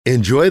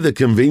Enjoy the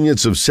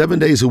convenience of 7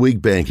 days a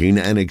week banking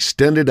and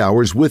extended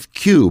hours with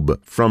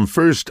Cube from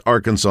First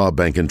Arkansas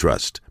Bank and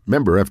Trust.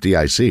 Member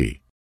FDIC.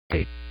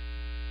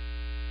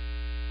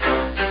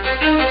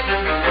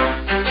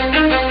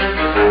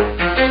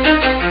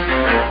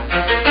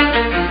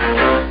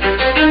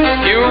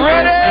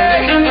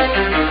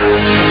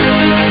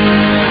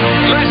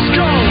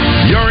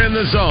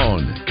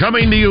 Zone,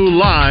 coming to you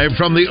live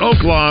from the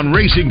Oaklawn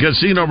Racing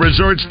Casino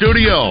Resort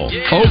Studio.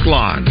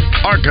 Oaklawn,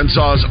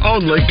 Arkansas's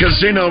only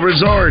casino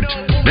resort.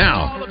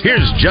 Now,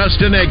 here's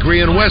Justin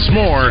Acree and Wes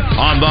Moore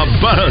on the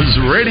Buzz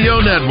Radio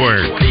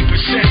Network. 20%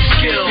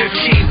 skill,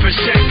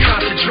 15%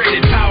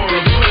 concentrated power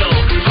of will,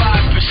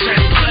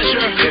 5%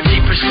 pleasure,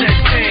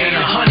 50% pain,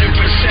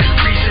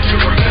 100% reason to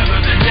remember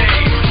the name.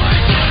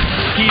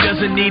 He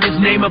doesn't need his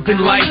name up in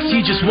lights,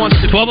 he just wants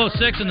to...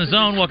 12:06 in the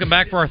zone. Welcome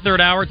back for our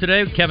third hour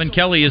today. Kevin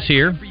Kelly is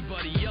here.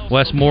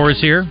 Wes Moore is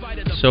here.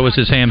 So is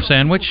his ham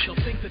sandwich.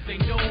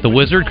 The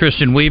Wizard,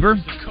 Christian Weaver.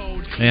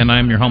 And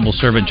I'm your humble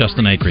servant,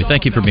 Justin Acree.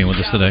 Thank you for being with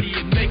us today.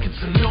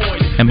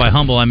 And by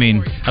humble, I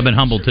mean I've been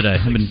humbled today.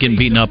 I've been getting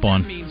beaten up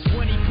on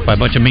by a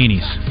bunch of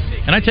meanies.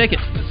 And I take it.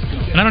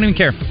 And I don't even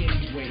care.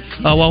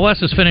 While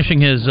Wes is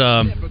finishing his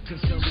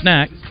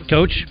snack,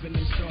 Coach,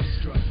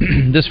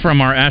 this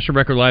from our Asher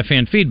Record Live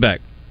fan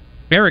feedback.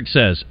 Eric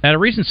says, at a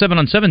recent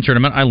 7-on-7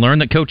 tournament, I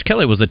learned that Coach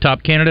Kelly was the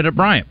top candidate at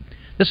Bryant.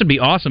 This would be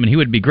awesome, and he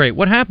would be great.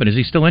 What happened? Is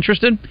he still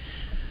interested?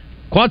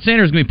 Quad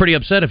Sanders is going to be pretty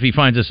upset if he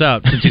finds this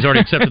out, since he's already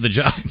accepted the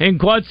job. And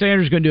Quad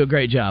Sanders is going to do a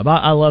great job.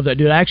 I love that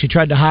dude. I actually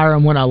tried to hire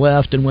him when I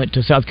left and went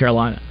to South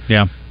Carolina.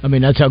 Yeah. I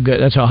mean, that's how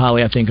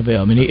highly I think of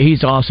him. And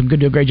he's awesome. Going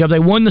to do a great job. They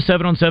won the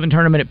 7-on-7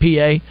 tournament at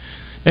PA.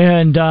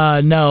 And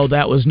no,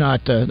 that was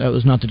not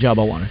the job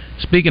I wanted.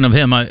 Speaking of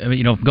him,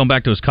 going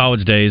back to his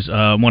college days,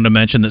 I wanted to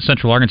mention that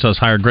Central Arkansas has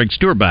hired Greg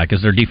Stewart back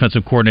as their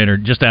defensive coordinator.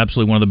 Just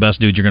absolutely one of the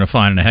best dudes you're going to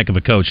find, and a heck of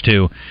a coach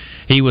too.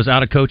 He was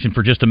out of coaching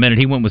for just a minute.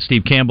 He went with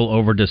Steve Campbell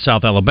over to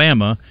South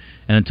Alabama,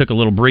 and then took a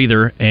little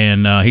breather,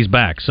 and he's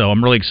back. So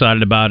I'm really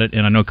excited about it,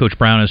 and I know Coach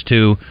Brown is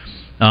too.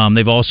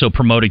 They've also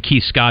promoted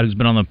Keith Scott, who's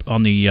been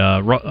on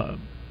the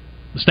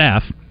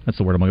staff. That's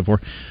the word I'm looking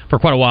for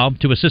quite a while,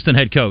 to assistant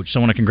head coach. So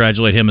I want to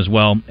congratulate him as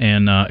well,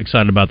 and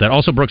excited about that.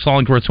 Also, Brooks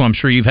Hollingsworth, who I'm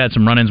sure you've had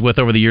some run-ins with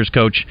over the years,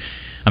 Coach.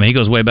 I mean, he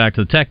goes way back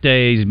to the Tech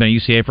days. He's been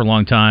at UCA for a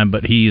long time,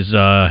 but he's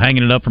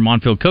hanging it up from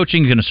on-field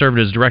coaching. He's going to serve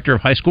as director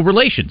of high school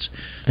relations.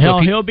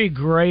 He'll be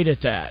great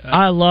at that.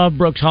 I love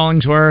Brooks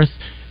Hollingsworth.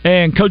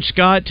 And Coach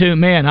Scott, too,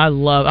 man,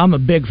 I'm a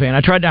big fan.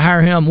 I tried to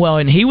hire him. Well,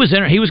 and he was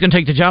going to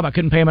take the job. I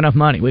couldn't pay him enough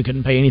money. We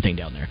couldn't pay anything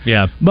down there.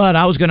 Yeah. But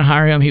I was going to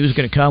hire him. He was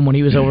going to come when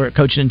he was over at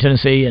coaching in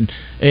Tennessee. And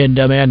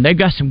man, they've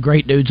got some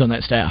great dudes on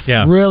that staff.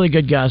 Yeah. Really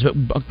good guys.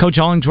 But Coach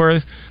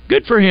Hollingsworth,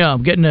 good for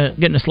him, getting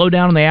to slow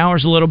down on the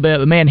hours a little bit.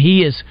 But, man,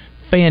 he is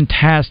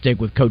fantastic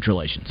with coach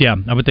relations. Yeah,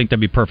 I would think that'd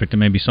be perfect. And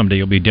maybe someday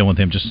you'll be dealing with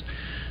him, just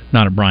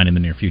not at Bryant in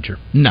the near future.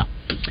 No.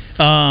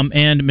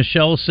 And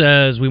Michelle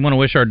says, we want to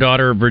wish our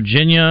daughter,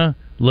 Virginia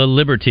La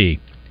Liberty,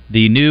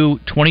 the new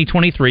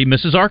 2023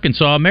 Mrs.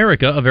 Arkansas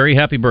America, a very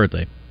happy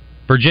birthday.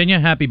 Virginia,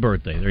 happy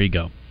birthday. There you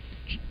go.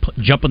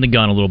 Jumping the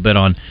gun a little bit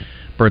on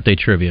birthday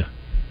trivia.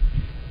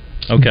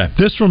 Okay.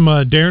 This from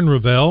Darren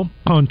Ravel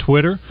on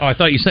Twitter. Oh, I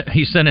thought he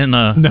sent in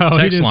a No,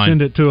 text he didn't line.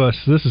 send it to us.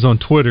 This is on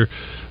Twitter.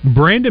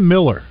 Brandon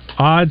Miller,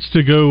 odds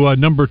to go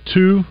number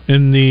 2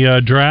 in the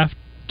draft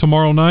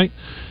tomorrow night.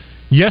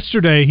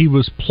 Yesterday, he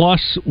was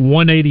plus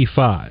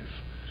 185.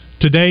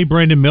 Today,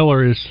 Brandon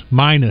Miller is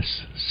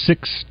minus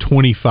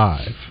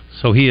 625.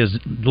 So he is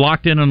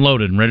locked in and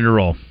loaded and ready to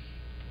roll.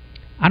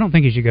 I don't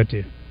think he should go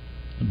 2.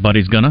 But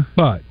he's gonna?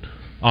 But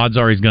odds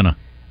are he's gonna.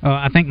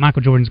 I think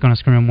Michael Jordan's going to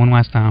screw him one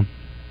last time.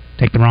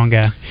 Take the wrong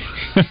guy.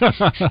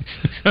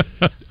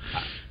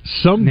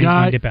 Some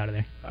guy dip out of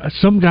there.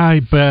 Some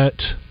guy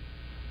bet.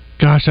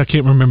 Gosh, I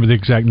can't remember the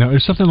exact number.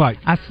 It's something like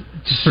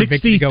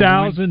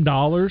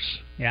 $60,000.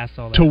 Yeah, I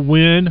saw that. To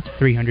win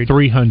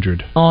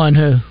 300. On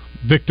who?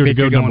 Victor to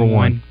go number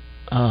 1.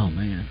 Oh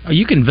man!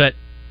 You can bet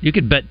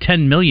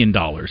 $10 million.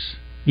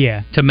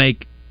 Yeah. To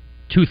make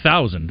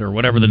 2,000 or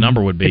whatever the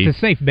number would be. It's a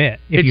safe bet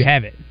if you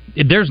have it.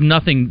 There's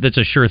nothing that's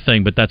a sure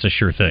thing, but that's a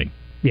sure thing.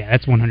 Yeah,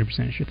 that's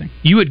 100% a sure thing.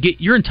 You would get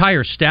your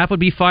entire staff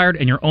would be fired,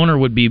 and your owner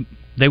would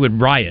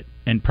riot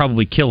and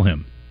probably kill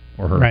him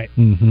or her. Right.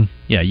 Mm-hmm.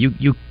 Yeah,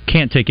 you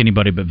can't take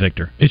anybody but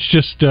Victor. It's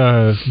just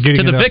getting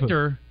to the enough,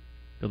 victor,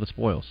 to the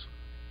spoils.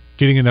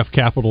 Getting enough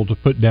capital to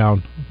put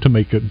down to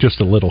make it just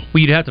a little.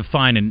 Well, you'd have to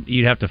find a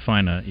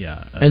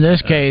in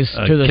this case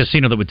a to the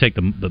casino that would take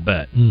the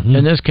bet. Mm-hmm.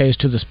 In this case,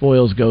 to the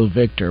spoils goes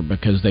Victor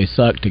because they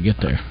suck to get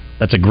there.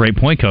 That's a great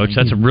point, Coach.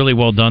 That's really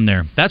well done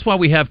there. That's why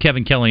we have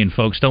Kevin Kelly, and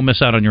folks, don't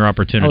miss out on your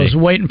opportunity. I was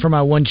waiting for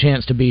my one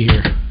chance to be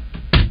here.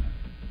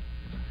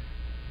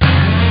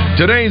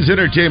 Today's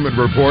entertainment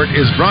report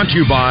is brought to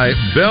you by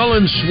Bell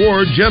 &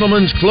 Sword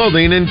Gentlemen's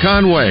Clothing in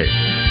Conway.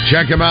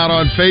 Check them out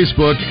on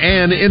Facebook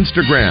and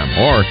Instagram,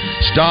 or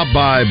stop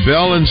by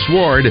Bell &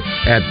 Sword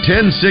at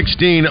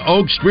 1016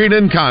 Oak Street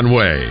in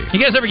Conway. You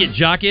guys ever get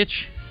jock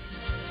itch?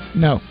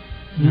 No.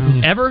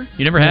 Ever?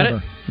 You never had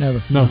it?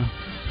 Never. No.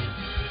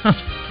 Huh.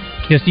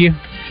 Just you?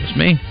 Just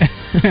me.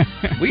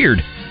 Weird.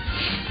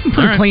 I'm a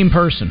pretty clean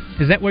person.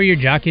 Is that where your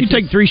jock You is?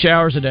 take 3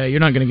 showers a day, you're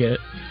not going to get it.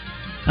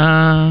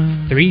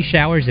 3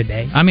 showers a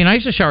day? I mean, I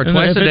used to shower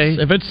twice a day.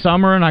 If it's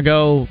summer and I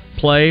go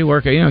play,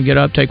 work, get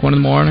up, take one in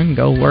the morning,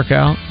 go work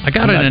out. I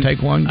got it.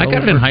 Take one. I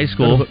got it in high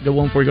school. Go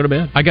one before you go to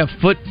bed. I got the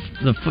foot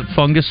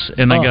fungus,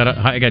 and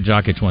I got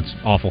jock itch once.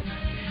 Awful.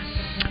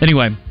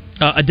 Anyway,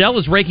 Adele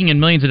is raking in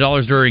millions of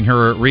dollars during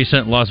her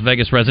recent Las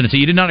Vegas residency.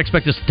 You did not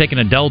expect us to take an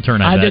Adele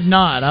turn. I did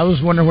not. I was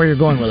wondering where you're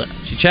going with it.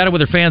 She chatted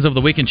with her fans over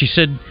the weekend. She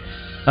said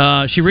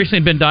she recently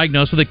had been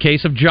diagnosed with a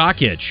case of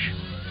jock itch.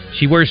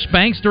 She wears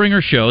Spanx during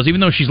her shows,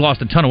 even though she's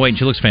lost a ton of weight and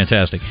she looks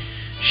fantastic.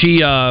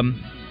 She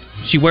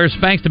wears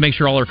Spanx to make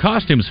sure all her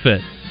costumes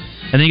fit.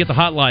 And then you get the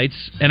hot lights,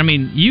 and I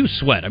mean, you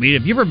sweat. I mean,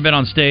 if you've ever been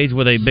on stage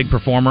with a big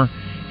performer,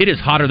 it is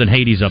hotter than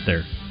Hades up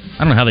there. I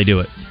don't know how they do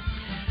it.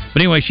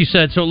 But anyway, she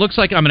said, so it looks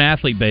like I'm an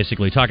athlete,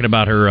 basically, talking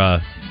about her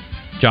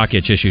jock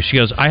itch issue. She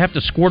goes, I have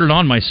to squirt it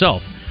on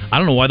myself. I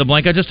don't know why the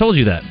blank I just told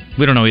you that.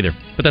 We don't know either.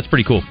 But that's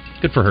pretty cool.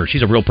 Good for her.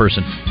 She's a real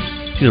person.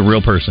 She's a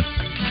real person.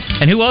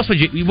 And who else would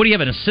you... What do you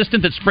have, an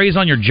assistant that sprays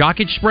on your jock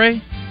itch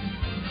spray?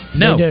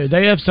 No. They do.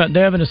 They have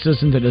an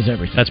assistant that does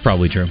everything. That's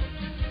probably true.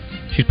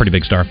 She's a pretty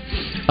big star.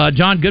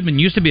 John Goodman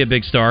used to be a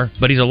big star,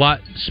 but he's a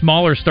lot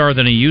smaller star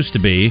than he used to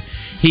be.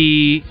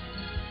 He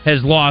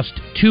has lost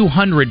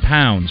 200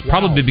 pounds,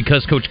 probably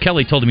because Coach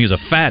Kelly told him he was a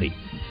fatty.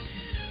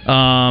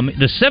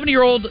 The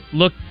 70-year-old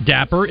looked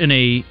dapper in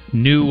a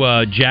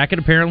new jacket,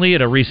 apparently,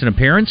 at a recent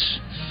appearance.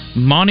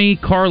 Monte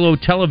Carlo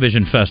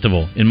Television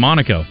Festival in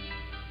Monaco.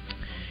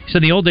 He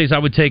said, in the old days, I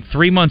would take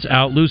 3 months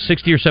out, lose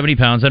 60 or 70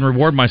 pounds, then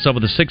reward myself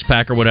with a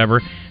six-pack or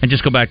whatever, and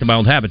just go back to my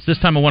old habits. This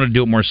time I wanted to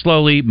do it more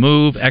slowly,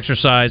 move,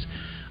 exercise.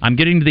 I'm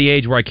getting to the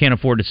age where I can't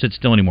afford to sit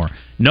still anymore.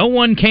 No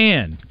one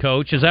can,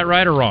 Coach. Is that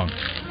right or wrong?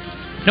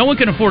 No one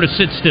can afford to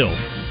sit still.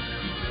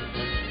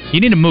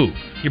 You need to move.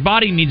 Your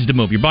body needs to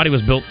move. Your body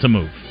was built to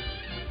move.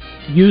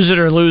 Use it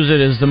or lose it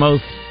is the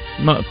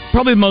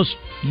probably the most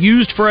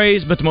used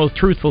phrase, but the most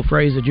truthful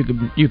phrase that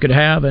you could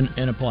have and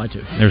apply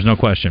to. There's no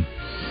question.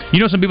 You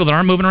know some people that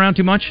aren't moving around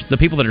too much? The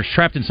people that are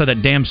trapped inside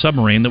that damn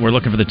submarine that were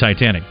looking for the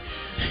Titanic.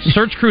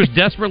 Search crews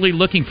desperately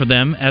looking for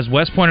them, as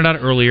Wes pointed out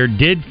earlier,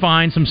 did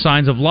find some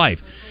signs of life.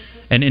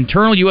 An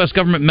internal U.S.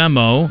 government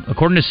memo,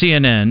 according to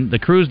CNN, the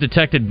crews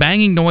detected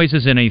banging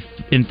noises in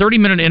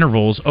 30-minute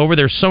intervals over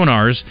their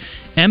sonars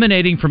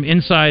emanating from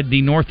inside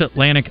the North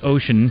Atlantic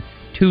Ocean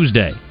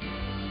Tuesday.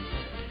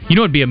 You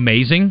know what would be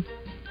amazing?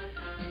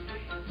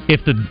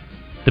 If the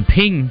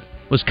ping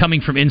was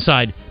coming from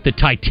inside the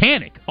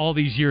Titanic all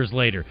these years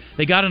later.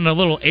 They got in a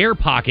little air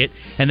pocket,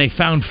 and they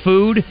found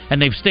food,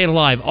 and they've stayed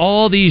alive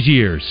all these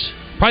years.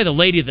 Probably the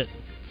lady that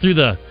threw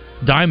the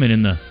diamond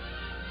in the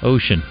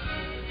ocean.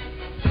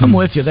 I'm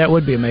with you. That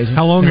would be amazing.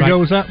 How long ago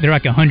was that? They're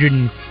like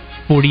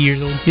 140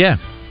 years old. Yeah.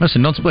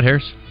 Listen, don't split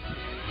hairs.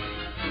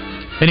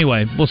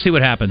 Anyway, we'll see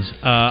what happens.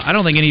 I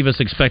don't think any of us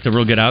expect a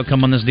real good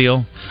outcome on this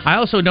deal. I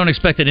also don't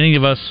expect that any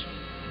of us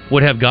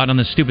would have gotten on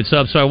this stupid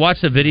sub. So I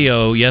watched a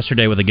video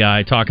yesterday with a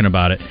guy talking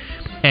about it.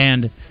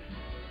 And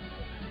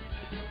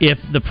if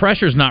the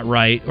pressure's not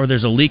right or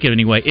there's a leak in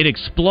any way, it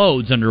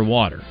explodes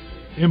underwater.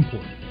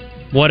 Implode.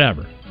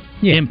 Whatever.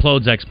 Yeah.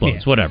 Implodes,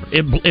 explodes, whatever.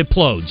 It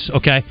plodes,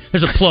 okay?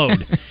 There's a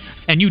plode.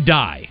 And you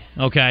die,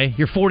 okay?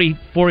 You're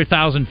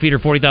 40,000 feet or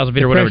 40,000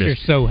 feet or whatever it is. The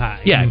pressure's so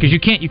high. Yeah, because you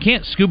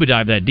can't scuba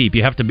dive that deep.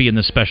 You have to be in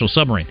this special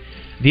submarine.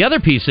 The other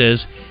piece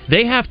is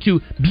they have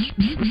to...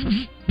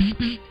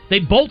 They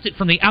bolt it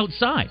from the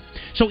outside.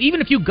 So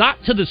even if you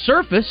got to the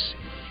surface,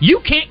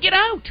 you can't get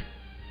out.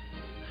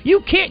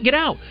 You can't get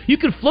out. You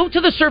could float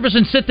to the surface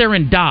and sit there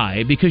and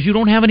die because you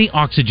don't have any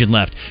oxygen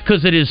left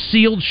because it is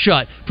sealed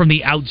shut from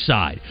the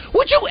outside.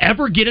 Would you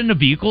ever get in a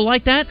vehicle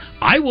like that?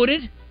 I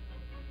wouldn't.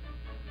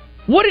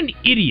 What an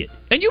idiot.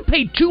 And you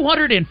paid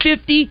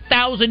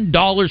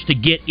 $250,000 to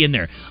get in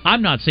there.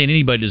 I'm not saying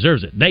anybody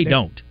deserves it. They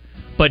don't.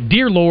 But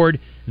dear Lord,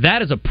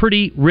 that is a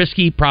pretty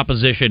risky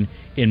proposition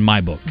in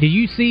my book. Do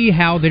you see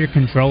how they're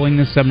controlling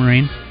this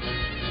submarine?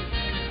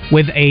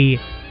 With a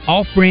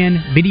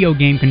off-brand video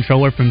game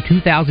controller from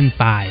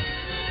 2005.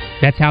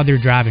 That's how they're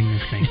driving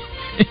this thing.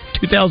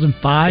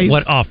 2005?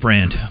 What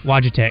off-brand?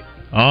 Logitech.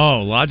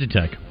 Oh,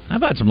 Logitech.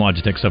 I've had some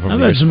Logitech stuff over I've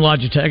there. had some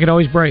Logitech. It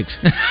always breaks.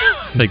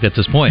 I think that's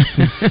his point.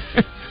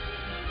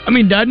 I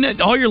mean, doesn't it?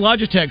 All your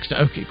Logitech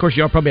stuff. Of course,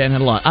 y'all probably haven't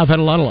had a lot. I've had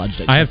a lot of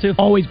Logitech. I have too.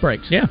 Always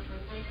breaks. Yeah.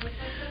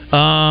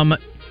 I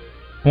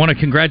want to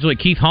congratulate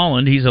Keith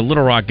Holland. He's a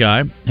Little Rock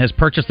guy. Has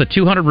purchased the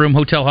 200-room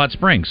Hotel Hot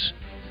Springs.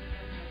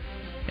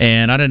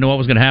 And I didn't know what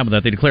was going to happen with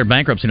that. They declared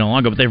bankruptcy not long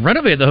ago, but they've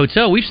renovated the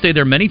hotel. We've stayed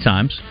there many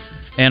times.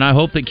 And I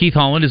hope that Keith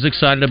Holland is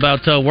excited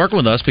about working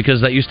with us because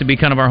that used to be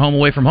kind of our home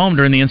away from home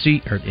during the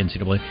NCAA,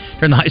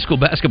 during the high school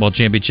basketball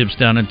championships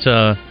down at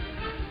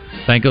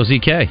Banco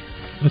ZK.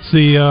 That's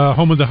the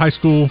home of the High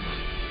School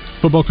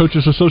Football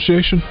Coaches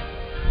Association?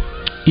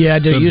 Yeah,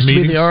 did it used to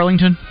be the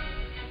Arlington?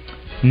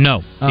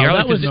 No.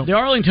 The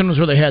Arlington was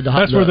where they had the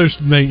hot. That's where there's,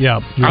 yeah.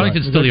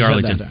 Arlington's still the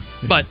Arlington. Yeah.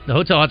 But the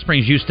Hotel Hot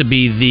Springs used to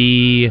be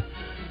the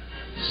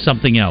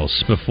something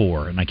else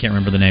before, and I can't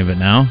remember the name of it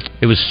now.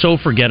 It was so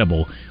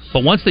forgettable.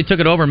 But once they took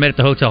it over and made it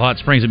the Hotel Hot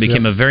Springs, it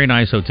became a very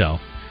nice hotel.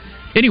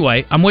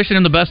 Anyway, I'm wishing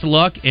him the best of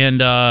luck.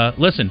 And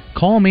listen,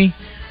 call me.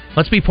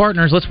 Let's be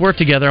partners. Let's work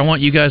together. I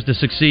want you guys to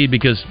succeed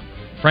because,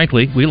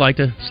 frankly, we like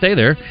to stay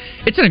there.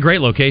 It's in a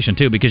great location,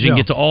 too, because you can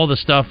get to all the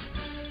stuff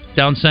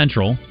down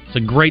Central. It's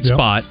a great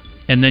spot.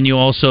 And then you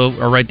also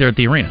are right there at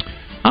the arena.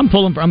 I'm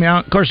pulling for,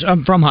 of course,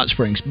 I'm from Hot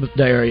Springs,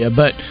 the area,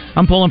 but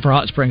I'm pulling for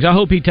Hot Springs. I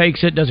hope he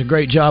takes it, does a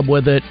great job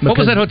with it. What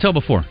was that hotel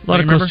before? A lot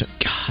of remember?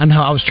 God, I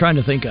know, I was trying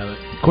to think of it.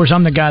 Of course,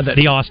 I'm the guy that...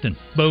 The Austin.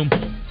 Boom.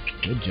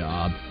 Good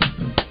job.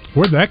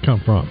 Where'd that come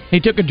from?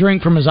 He took a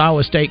drink from his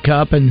Iowa State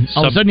cup, and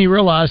all of a sudden he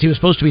realized he was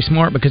supposed to be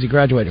smart because he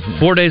graduated from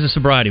there. 4 days of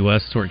sobriety,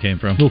 Wes. That's where it came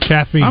from. A little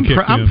caffeine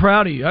I'm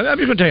proud of you. I'm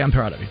just going to tell you, I'm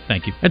proud of you.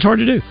 Thank you. It's hard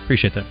to do.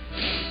 Appreciate that.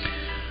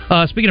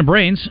 Speaking of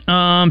brains,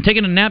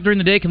 taking a nap during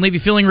the day can leave you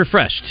feeling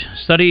refreshed.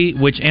 Study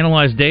which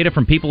analyzed data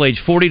from people aged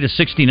 40 to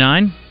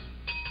 69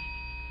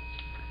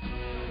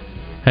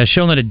 has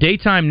shown that a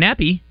daytime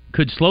nappy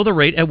could slow the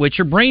rate at which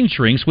your brain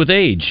shrinks with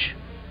age.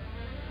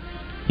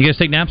 You guys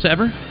take naps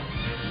ever?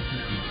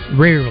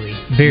 Rarely.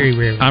 Very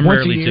rarely. I'm Once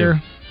rarely a year.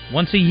 too.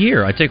 Once a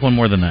year. I take one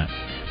more than that.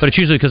 But it's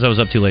usually because I was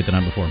up too late the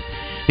night before.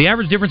 The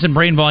average difference in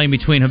brain volume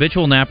between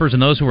habitual nappers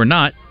and those who were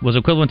not was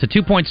equivalent to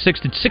 2.6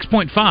 to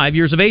 6.5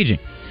 years of aging.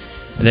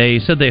 They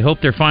said they hope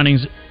their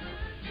findings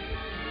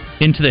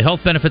into the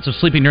health benefits of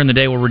sleeping during the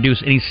day will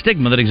reduce any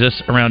stigma that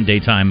exists around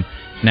daytime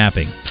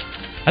napping.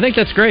 I think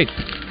that's great.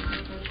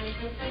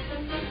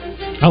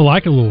 I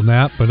like a little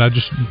nap, but I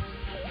just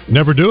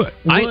never do it.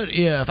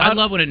 I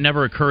love when it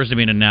never occurs to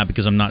me in a nap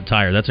because I'm not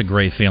tired. That's a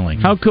great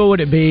feeling. How cool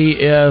would it be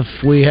if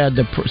we had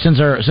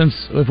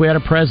if we had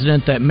a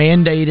president that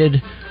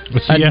mandated a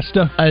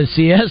siesta? A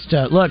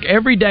siesta. Look,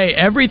 every day,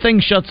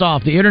 everything shuts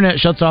off. The internet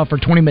shuts off for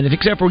 20 minutes,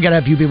 except for we got to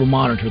have a few people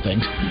monitor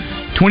things.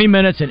 20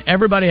 minutes, and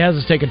everybody has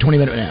to take a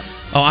 20-minute nap.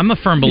 Oh, I'm a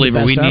firm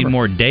believer we need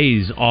more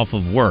days off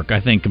of work. I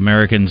think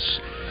Americans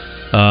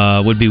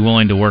would be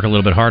willing to work a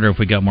little bit harder if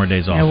we got more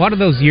days off. Yeah, a lot of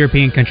those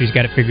European countries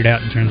got it figured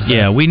out in terms of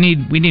that. We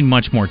need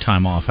much more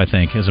time off, I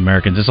think, as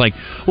Americans. It's like,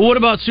 well, what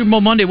about Super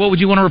Bowl Monday? What would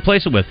you want to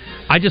replace it with?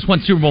 I just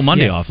want Super Bowl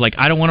Monday off. Like,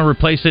 I don't want to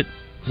replace it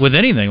with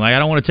anything. Like, I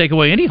don't want to take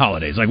away any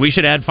holidays. Like, we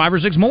should add 5 or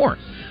 6 more.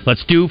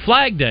 Let's do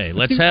Flag Day.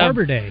 Let's have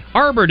Arbor Day.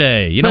 Arbor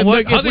Day. You know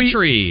what? Hug a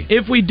tree.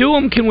 If we do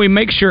them, can we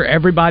make sure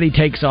everybody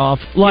takes off?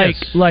 Like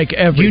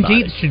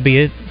everybody. Juneteenth should be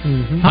it.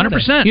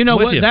 100%. You know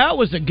what? That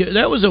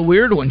was a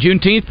weird one,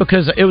 Juneteenth,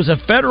 because it was a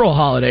federal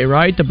holiday,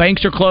 right? The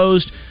banks are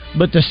closed,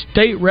 but the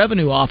state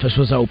revenue office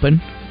was open.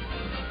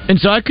 And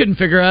so I couldn't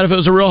figure out if it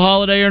was a real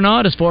holiday or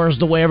not as far as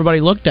the way everybody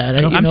looked at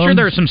it. I'm sure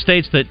there are some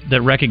states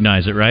that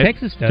recognize it, right?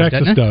 Texas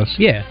does.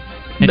 Yeah.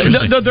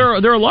 There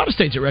are a lot of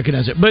states that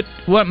recognize it, but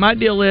what my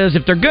deal is,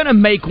 if they're going to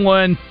make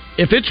one,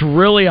 if it's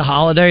really a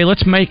holiday,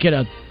 let's make it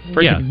a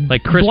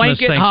like Christmas,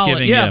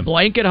 Thanksgiving.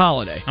 Blanket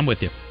holiday. I'm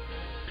with you.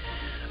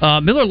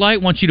 Miller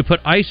Lite wants you to put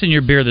ice in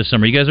your beer this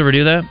summer. You guys ever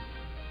do that?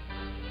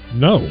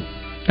 No.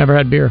 Never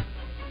had beer.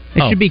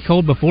 It should be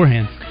cold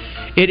beforehand.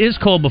 It is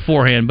cold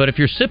beforehand, but if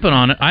you're sipping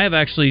on it, I have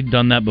actually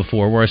done that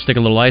before where I stick a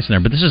little ice in there.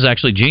 But this is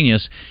actually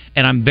genius,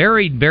 and I'm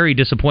very, very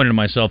disappointed in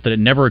myself that it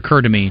never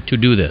occurred to me to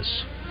do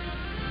this.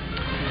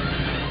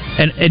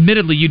 And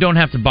admittedly, you don't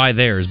have to buy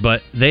theirs,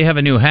 but they have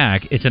a new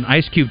hack. It's an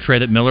ice cube tray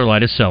that Miller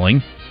Lite is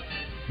selling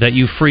that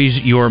you freeze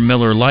your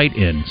Miller Lite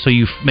in. So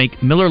you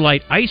make Miller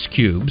Lite ice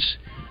cubes,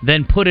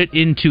 then put it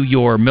into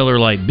your Miller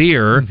Lite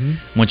beer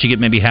once you get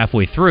maybe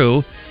halfway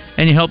through,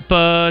 and you help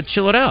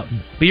chill it out.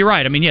 But you're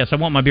right. I mean, yes, I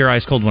want my beer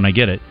ice cold when I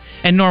get it.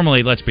 And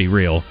normally, let's be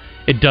real,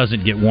 it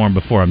doesn't get warm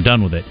before I'm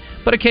done with it.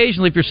 But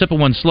occasionally, if you're sipping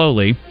one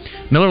slowly,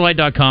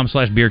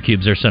 MillerLite.com/beer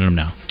cubes, they're selling them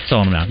now.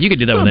 You could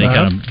do that with any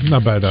kind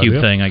of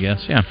cube thing, I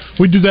guess. Yeah,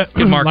 we do that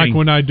like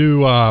when I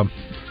do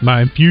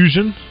my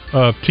infusion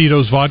of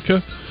Tito's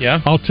vodka. Yeah,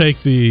 I'll take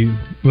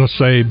let's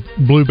say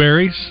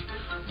blueberries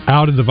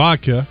out of the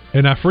vodka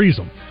and I freeze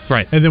them.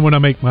 Right, and then when I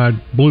make my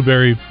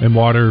blueberry and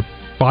water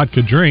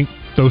vodka drink,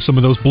 throw some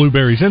of those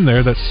blueberries in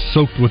there that's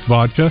soaked with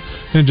vodka,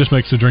 and it just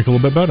makes the drink a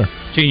little bit better.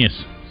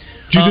 Genius.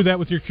 Did you do that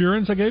with your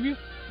Curans I gave you?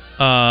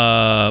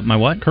 My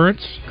what?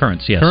 Currants,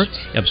 yes. Currants?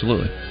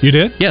 Absolutely. You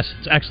did? Yes,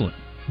 it's excellent.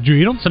 Did you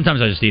eat them?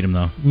 Sometimes I just eat them,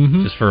 though.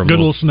 Just for a good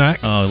little snack.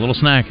 Oh, a little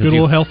snack. Good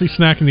little healthy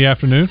snack in the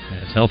afternoon. Yeah,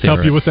 it's healthy.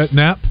 Help you with that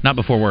nap? Not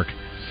before work.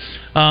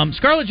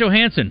 Scarlett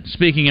Johansson,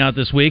 speaking out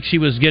this week, she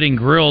was getting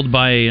grilled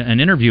by an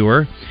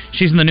interviewer.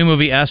 She's in the new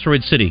movie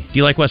Asteroid City. Do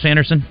you like Wes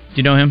Anderson? Do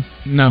you know him?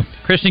 No.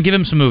 Christian, give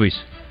him some movies.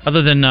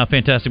 Other than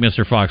Fantastic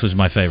Mr. Fox, which is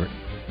my favorite.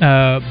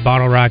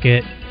 Bottle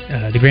Rocket.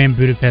 The Grand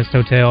Budapest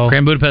Hotel.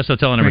 Grand Budapest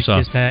Hotel I never saw.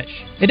 Dispatch.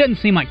 It doesn't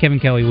seem like Kevin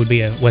Kelly would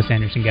be a Wes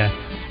Anderson guy.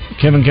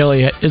 Kevin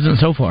Kelly isn't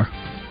so far.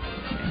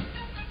 Yeah.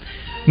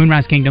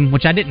 Moonrise Kingdom,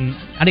 which I didn't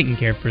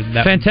care for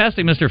that.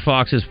 Fantastic Mr.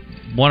 Fox is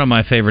one of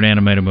my favorite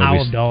animated movies.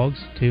 Isle of Dogs,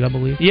 too, I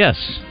believe. Yes.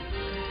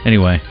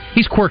 Anyway,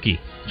 he's quirky.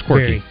 It's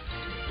quirky.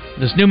 Very.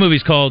 This new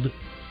movie's called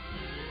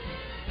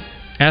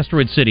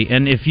Asteroid City,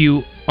 and if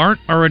you aren't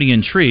already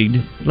intrigued,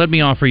 let me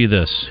offer you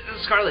this.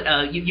 Scarlett,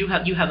 you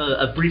have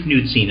a brief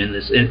nude scene in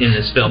this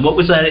film. What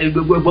was that?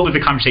 What were the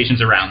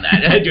conversations around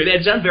that?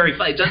 It's done very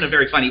funny. It's done in a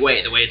very funny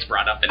way. The way it's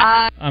brought up.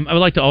 I would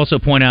like to also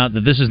point out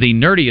that this is the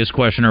nerdiest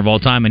questioner of all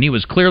time, and he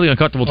was clearly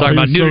uncomfortable talking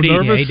about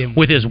nudity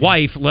with his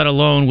wife, let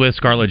alone with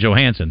Scarlett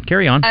Johansson.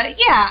 Carry on.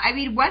 Yeah, I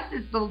mean, Wes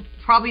is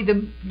probably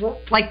the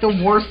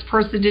worst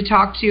person to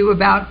talk to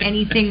about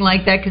anything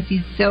like that because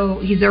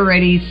he's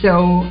already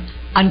so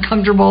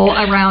uncomfortable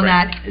around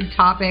that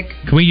topic.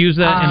 Can we use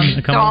that in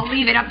the so I'll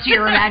leave it up to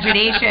your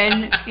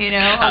imagination.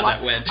 How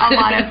that went.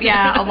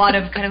 a lot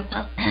of kind of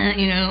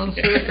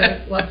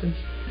lots of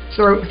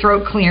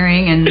throat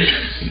clearing and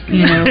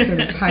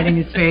sort of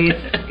hiding his face.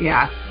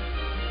 Yeah.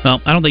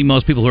 Well, I don't think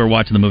most people who are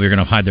watching the movie are going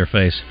to hide their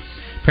face.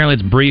 Apparently,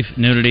 it's brief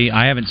nudity.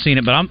 I haven't seen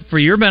it, but for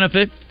your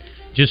benefit,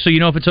 just so you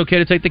know if it's okay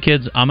to take the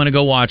kids, I'm going to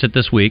go watch it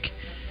this week,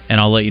 and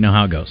I'll let you know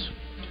how it goes.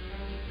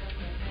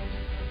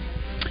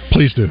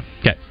 Please do.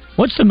 Okay.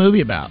 What's the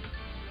movie about?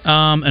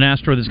 An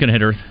asteroid that's going to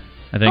hit Earth,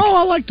 I think. Oh,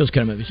 I like those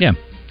kind of movies. Yeah.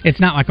 It's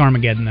not like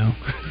Armageddon, though.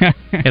 Yeah,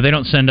 they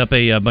don't send up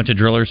a bunch of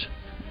drillers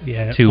to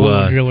try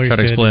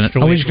to explain it.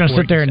 Are we just going to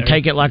sit there and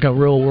take it like a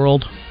real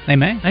world? They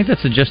may. I think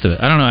that's the gist of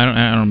it. I don't know.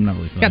 I'm not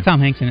really familiar. It's got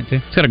Tom Hanks in it, too.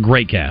 It's got a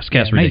great cast.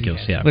 Cast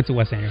ridiculous, yeah. It's a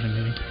Wes Anderson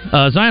movie.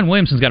 Zion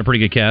Williamson's got a pretty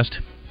good cast.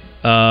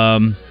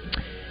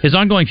 His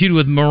ongoing feud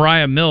with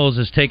Mariah Mills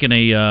has taken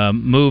a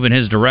move in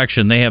his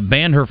direction. They have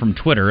banned her from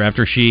Twitter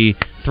after she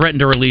threatened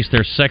to release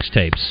their sex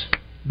tapes.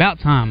 About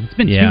time. It's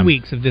been 2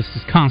 weeks of this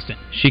is constant.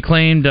 She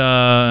claimed,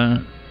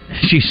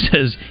 she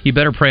says, you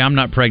better pray I'm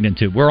not pregnant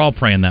too. We're all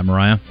praying that,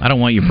 Mariah. I don't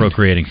want you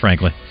procreating,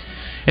 frankly.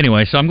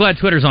 Anyway, so I'm glad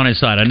Twitter's on his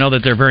side. I know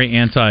that they're very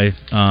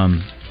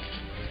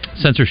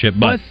anti-censorship,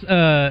 but...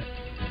 Plus,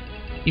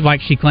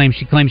 like she claimed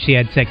she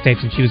had sex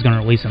tapes and she was going to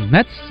release them.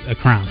 That's a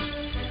crime.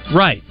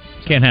 Right.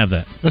 Can't have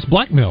that. That's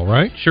blackmail,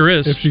 right? Sure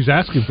is. If she's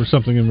asking for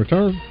something in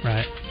return.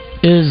 Right.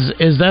 Is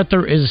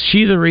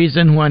she the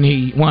reason why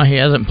he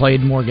hasn't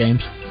played more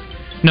games?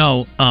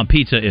 No,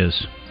 Pizza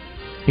is.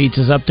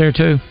 Pizza's up there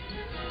too.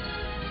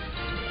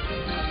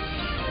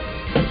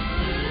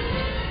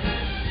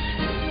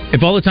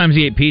 If all the times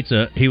he ate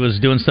pizza, he was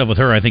doing stuff with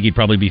her, I think he'd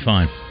probably be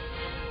fine.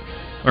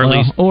 Or at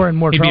least or in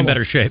more he'd trouble. be in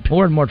better shape.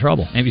 Or in more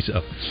trouble. Maybe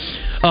so.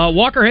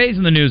 Walker Hayes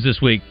in the news this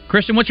week.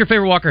 Christian, what's your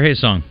favorite Walker Hayes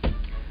song?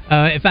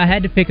 If I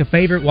had to pick a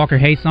favorite Walker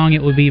Hayes song,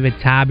 it would be the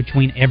tie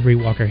between every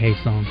Walker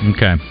Hayes song.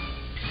 Okay.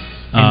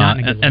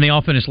 And they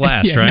all finished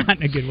last, yeah, right? Not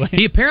in a good way.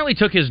 He apparently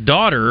took his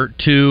daughter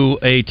to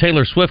a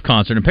Taylor Swift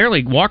concert.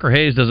 Apparently, Walker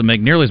Hayes doesn't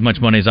make nearly as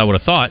much money as I would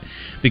have thought,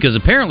 because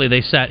apparently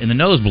they sat in the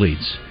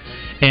nosebleeds.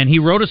 And he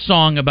wrote a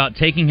song about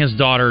taking his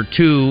daughter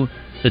to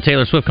the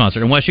Taylor Swift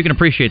concert. And Wes, you can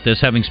appreciate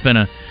this, having spent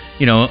a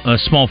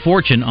small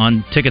fortune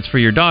on tickets for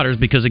your daughters,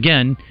 because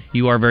again,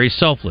 you are very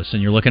selfless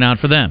and you're looking out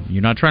for them.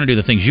 You're not trying to do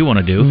the things you want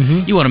to do.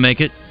 Mm-hmm. You want to make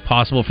it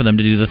possible for them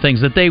to do the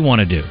things that they want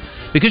to do,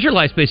 because your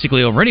life's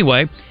basically over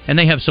anyway, and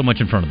they have so much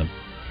in front of them.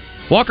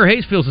 Walker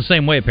Hayes feels the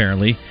same way,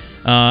 apparently,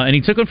 and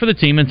he took one for the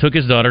team and took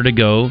his daughter to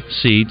go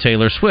see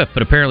Taylor Swift,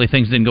 but apparently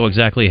things didn't go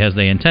exactly as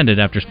they intended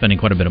after spending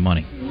quite a bit of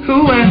money.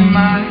 Who am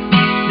I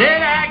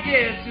that I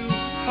get to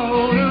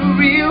hold a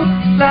real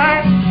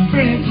life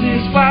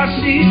princess while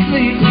she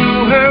sleeps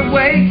through her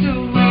way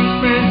to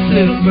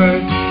expensive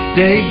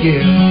birthday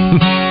gift?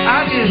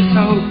 I just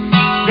hope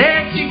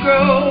that she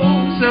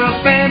grows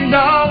up and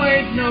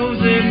always knows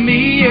that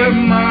me, her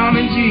mom,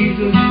 and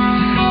Jesus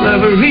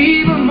love her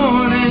even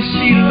more than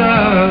she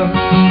loves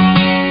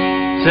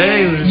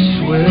Taylor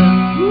Swift.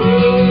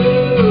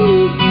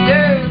 Ooh,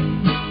 yeah.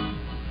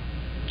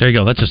 There you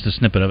go. That's just a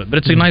snippet of it. But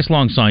it's a nice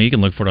long song. You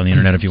can look for it on the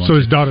internet if you want. So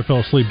his daughter fell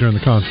asleep during the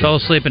concert. Fell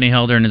asleep and he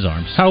held her in his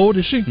arms. How old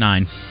is she?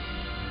 9.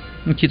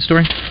 A cute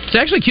story. It's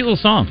actually a cute little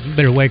song. You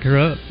better wake her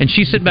up. And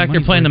she's sitting back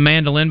there playing the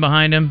mandolin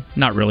behind him.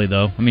 Not really,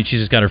 though. I mean, she's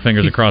just got her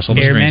fingers across all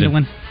the strings. Air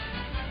mandolin?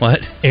 What?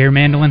 Air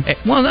mandolin?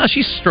 Well, no,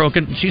 she's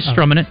stroking. She's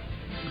strumming it.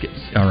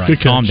 All right,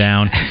 good calm catch.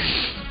 down.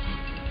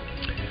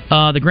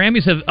 The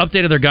Grammys have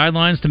updated their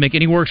guidelines to make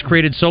any works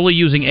created solely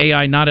using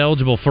AI not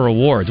eligible for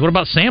awards. What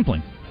about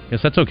sampling?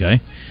 Guess that's okay.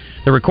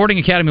 The Recording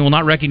Academy will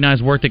not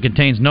recognize work that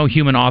contains no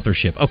human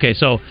authorship. Okay,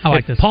 so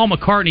if Paul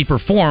McCartney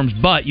performs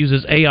but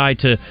uses AI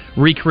to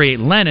recreate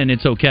Lennon,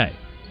 it's okay,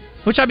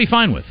 which I'd be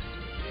fine with.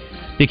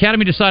 The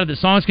Academy decided that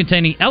songs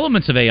containing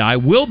elements of AI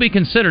will be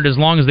considered as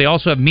long as they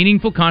also have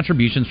meaningful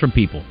contributions from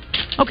people.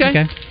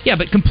 Okay. Yeah,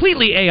 but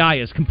completely AI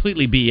is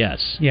completely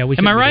BS. Yeah,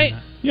 Am I right?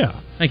 Yeah.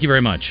 Thank you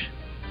very much.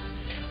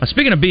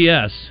 Speaking of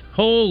BS,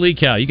 holy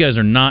cow, you guys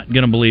are not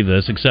going to believe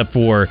this, except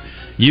for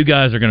you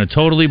guys are going to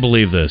totally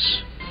believe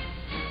this.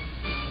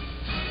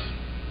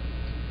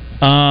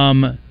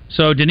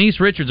 So Denise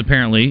Richards,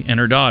 apparently, and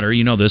her daughter,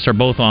 you know this, are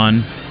both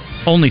on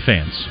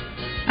OnlyFans.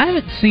 I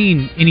haven't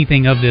seen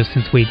anything of this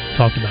since we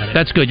talked about it.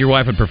 That's good. Your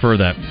wife would prefer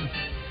that.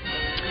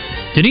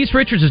 Denise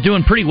Richards is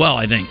doing pretty well,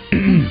 I think.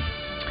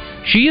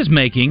 She is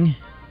making,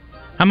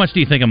 how much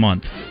do you think a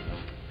month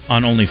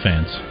on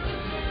OnlyFans?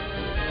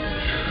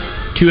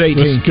 $218.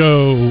 Let's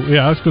go.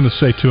 Yeah, I was going to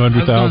say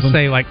 $200,000. I was going to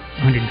say like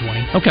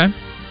 $120. Okay.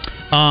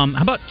 How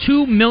about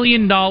 $2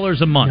 million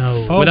a month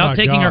Oh, without my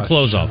taking her gosh.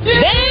 clothes off?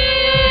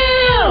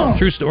 Damn!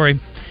 True story.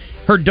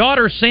 Her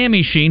daughter,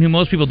 Sammy Sheen, who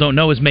most people don't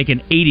know, is making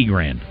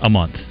 $80,000 a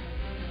month.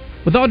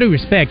 With all due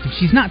respect, if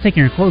she's not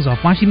taking her clothes off,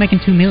 why is she making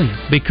 $2 million?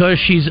 Because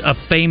she's a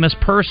famous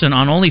person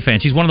on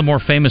OnlyFans. She's one of the more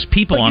famous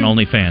people on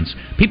OnlyFans.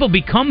 People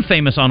become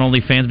famous on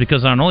OnlyFans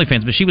because on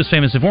OnlyFans, but she was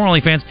famous before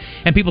OnlyFans,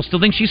 and people still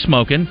think she's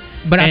smoking.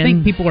 But I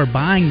think people are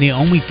buying the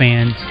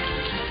OnlyFans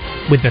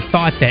with the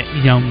thought that,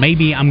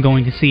 maybe I'm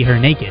going to see her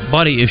naked.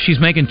 Buddy, if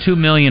she's making $2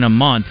 million a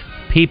month,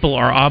 people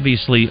are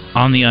obviously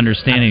on the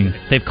understanding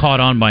they've caught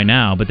on by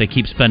now, but they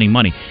keep spending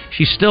money.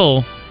 She's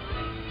still,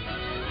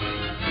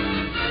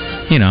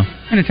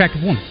 an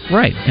attractive woman.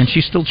 right, and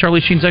she's still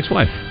Charlie Sheen's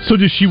ex-wife. So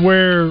does she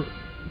wear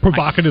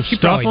provocative she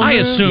stuff probably on I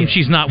there? assume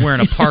she's not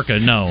wearing a parka,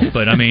 no,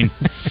 but I mean,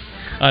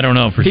 I don't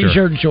know for T-shirt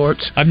sure. and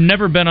shorts. I've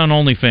never been on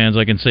OnlyFans,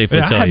 I can safely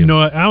I tell have you.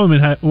 no.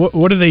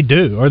 What do they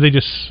do? Are they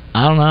just?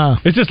 I don't know.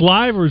 Is this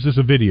live or is this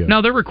a video?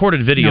 No, they're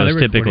recorded videos No, they're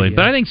recorded, typically, yeah.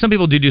 but I think some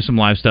people do some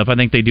live stuff. I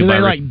think they do, Do by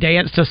they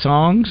dance to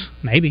songs?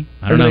 Maybe.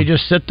 I Or don't do know. they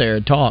just sit there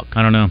and talk?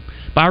 I don't know.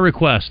 By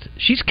request.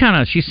 She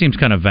seems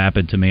kind of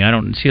vapid to me.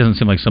 She doesn't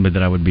seem like somebody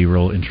that I would be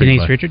real intrigued Denise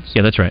by. Richards?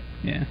 Yeah, that's right.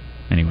 Yeah.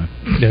 Anyway,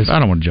 Does. I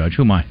don't want to judge.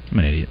 Who am I? I'm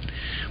an idiot.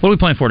 What are we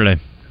playing for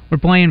today? We're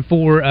playing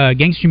for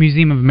Gangster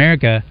Museum of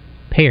America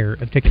pair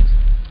of tickets.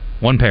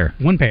 One pair.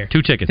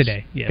 2 tickets.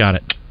 Today. Yes. Got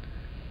it.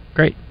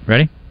 Great.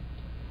 Ready?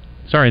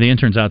 Sorry, the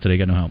intern's out today.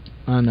 Got no help.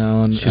 I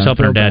know. And She's I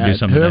helping her feel dad do bad.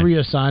 something Whoever today. you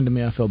assigned to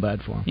me, I feel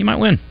bad for him. You might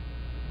win.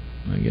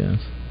 I guess.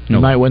 No.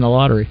 You might win the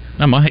lottery.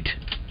 I might.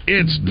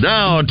 It's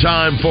now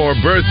time for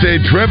Birthday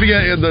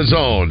Trivia in the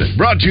Zone.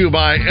 Brought to you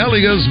by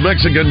Elia's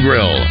Mexican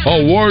Grill.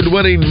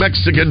 Award-winning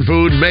Mexican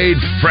food made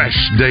fresh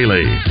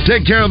daily.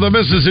 Take care of the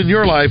misses in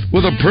your life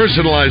with a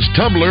personalized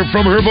tumbler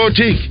from her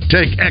boutique.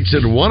 Take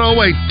exit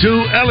 108 to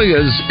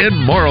Elia's in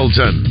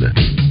Morrilton.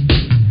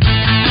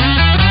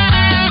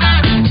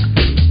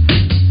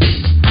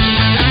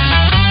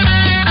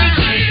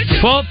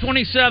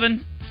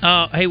 12:27.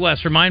 Hey,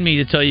 Wes, remind me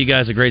to tell you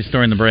guys a great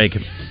story in the break.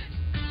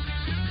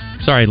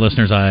 Sorry,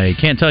 listeners, I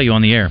can't tell you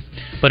on the air,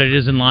 but it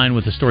is in line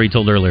with the story you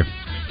told earlier,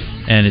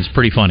 and it's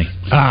pretty funny.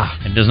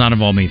 It does not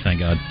involve me, thank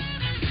God.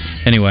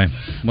 Anyway,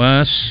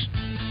 Wes,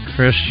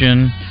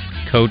 Christian,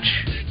 Coach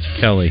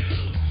Kelly.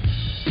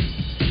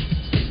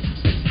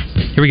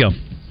 Here we go.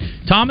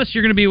 Thomas,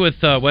 you're going to be with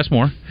Wes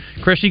Moore.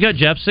 Christian, you got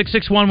Jeff,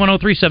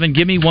 661-1037.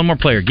 Give me one more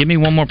player. Give me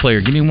one more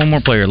player. Give me one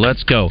more player.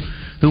 Let's go.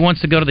 Who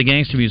wants to go to the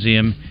Gangster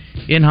Museum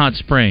in Hot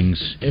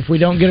Springs? If we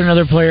don't get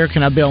another player,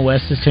 can I be on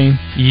Wes's team?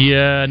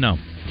 Yeah, no.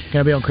 Can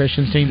I be on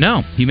Christian's team?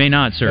 No, you may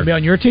not, sir. Can I be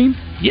on your team?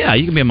 Yeah,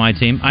 you can be on my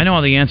team. I know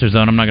all the answers, though,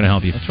 and I'm not going to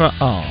help you. That's right.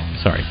 Oh,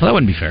 Sorry. Well, that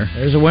wouldn't be fair.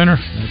 there's a winner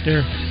right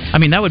there. I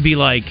mean, that would be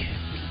like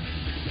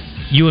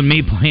you and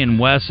me playing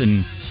Wes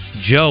and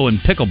Joe in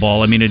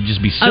pickleball. I mean, it'd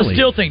just be silly. I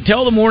still think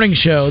tell the morning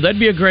show. That'd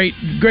be a great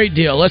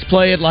deal. Let's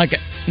play it like at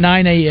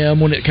 9 a.m.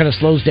 when it kind of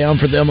slows down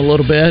for them a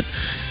little bit.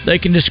 They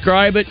can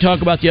describe it,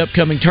 talk about the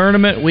upcoming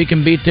tournament. We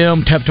can beat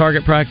them, have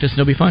target practice, and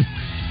it'll be fun.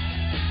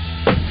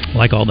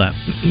 Like all that.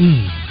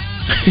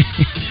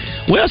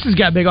 Wes has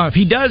got big arm. If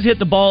he does hit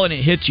the ball and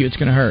it hits you, it's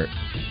going to hurt.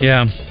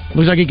 Yeah.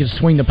 Looks like he can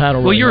swing the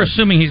paddle. Well, really you're hard.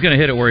 assuming he's going to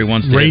hit it where he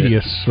wants to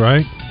Radius,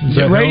 right? Does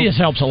Yeah, that radius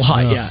help? helps a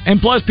lot, yeah. And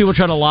plus, people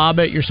try to lob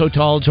it. You're so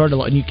tall, it's hard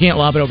to, and you can't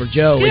lob it over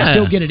Joe Yeah. and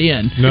still get it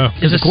in. No.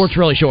 Because the court's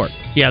really short.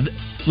 Yeah.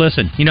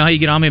 Listen, you know how you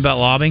get on me about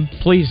lobbing?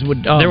 Please,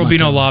 There will be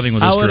no lobbing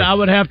with this group. I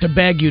would have to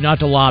beg you not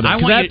to lob it. I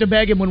Because want I you have to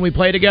beg him when we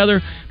play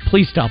together.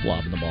 Please stop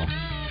lobbing the ball.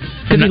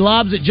 Because he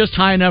lobs it just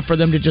high enough for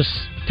them to just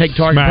take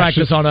target Smash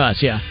practice it. on us.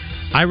 Yeah,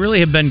 I really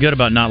have been good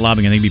about not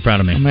lobbing. I think you'd be proud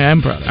of me. I mean,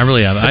 I'm proud of I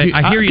really have.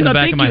 I hear you in the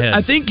back of my head.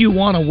 I think you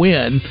want to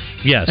win,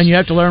 Yes. and you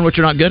have to learn what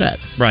you're not good at.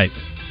 Right.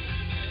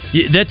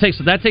 That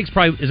takes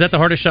probably. Is that the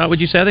hardest shot? Would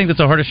you say? I think that's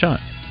the hardest shot.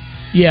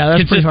 Yeah,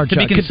 that's pretty hard to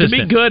be shot. To be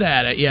consistent. good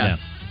at it, yeah.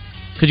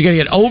 Because you got to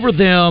get over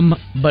them,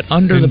 but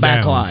under And the back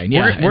down. line.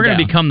 We're Yeah, going to and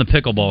down. become the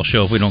pickleball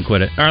show if we don't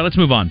quit it. All right, let's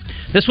move on.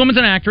 This woman's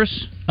an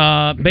actress.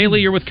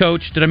 Bailey, you're with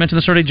Coach. Did I mention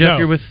this already? Jeff, No.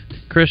 you're with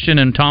Christian,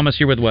 and Thomas,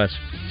 you're with Wes.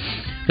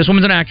 This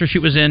woman's an actress. She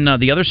was in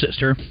The Other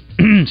Sister.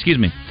 Excuse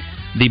me.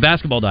 The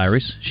Basketball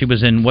Diaries. She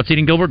was in What's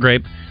Eating Gilbert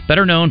Grape.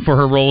 Better known for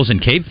her roles in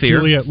Cape Fear.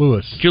 Juliette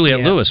Lewis. Juliette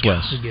Lewis,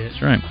 Wes. That's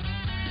right.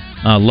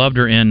 Loved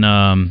her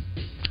in...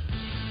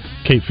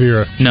 Kate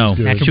Fear. no,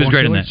 Good. she was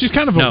great in that. She's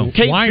kind of No. a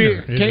Kate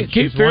whiner. Fear,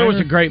 Kate Fear was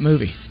a great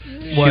movie.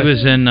 She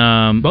was in...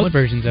 Both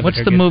versions of it What's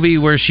are the good. movie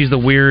where she's the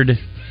weird...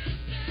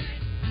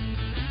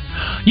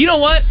 You know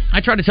what?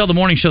 I tried to tell the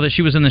morning show that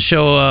she was in the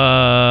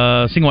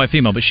show Single White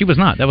Female, but she was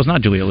not. That was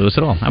not Juliette Lewis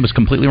at all. I was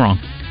completely wrong.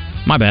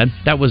 My bad.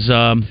 That was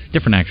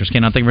different actress.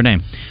 Cannot think of her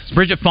name.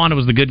 Bridget Fonda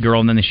was the good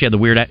girl, and then she had the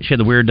weird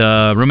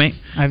roommate,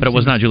 but it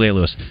was not Juliette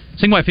Lewis.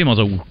 Single White Female is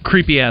a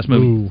creepy ass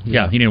movie. Ooh,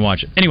 yeah, yeah. you need to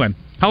watch it. Anyway,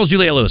 how old's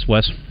Juliette Lewis,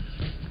 Wes?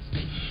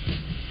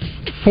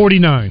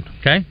 49.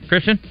 Okay,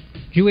 Christian.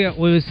 Juliette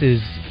Lewis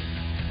is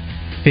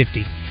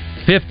 50.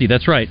 50.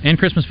 That's right. And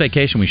Christmas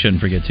Vacation. We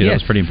shouldn't forget too. That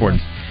Yes. was pretty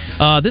important.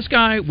 This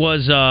guy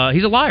was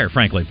he's a liar.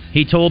 Frankly,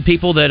 he told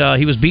people that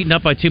he was beaten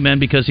up by two men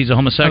because he's a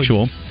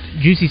homosexual.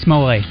 Juicy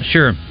Smollett.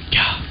 Sure.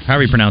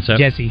 however you pronounce that.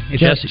 Jesse.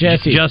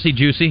 It's Jesse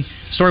Juicy.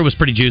 Story was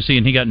pretty juicy,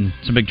 and he got in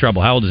some big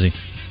trouble. How old is he?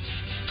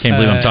 Can't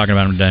believe I'm talking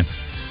about him today.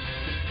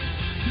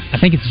 I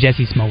think it's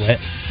Jesse Smollett.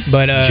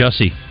 But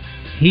Jesse.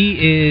 He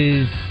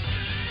is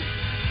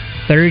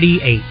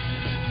 38.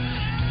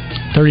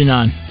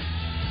 39.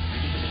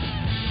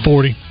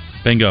 40.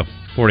 Bingo.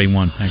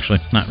 41, actually.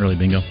 Not really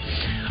bingo.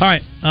 All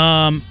right.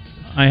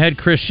 I had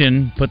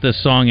Christian put this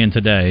song in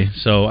today,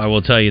 so I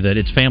will tell you that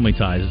it's Family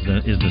Ties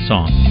is the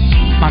song.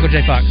 Michael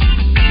J. Fox.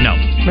 No.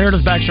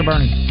 Meredith Baxter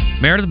Birney.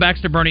 Meredith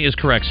Baxter Birney is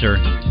correct, sir.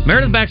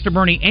 Meredith Baxter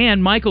Birney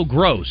and Michael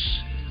Gross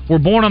were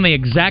born on the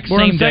exact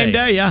same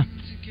day. Yeah.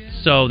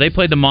 So they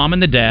played the mom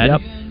and the dad.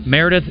 Yep.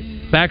 Meredith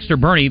Baxter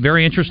Birney,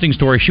 very interesting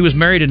story. She was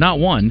married to not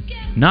one,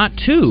 not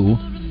two,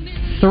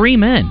 3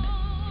 men.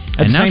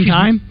 At the same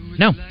time?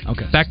 No.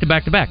 Okay. Back to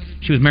back to back.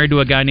 She was married to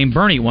a guy named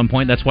Bernie at one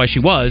point. That's why she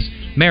was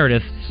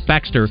Meredith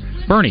Baxter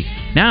Birney.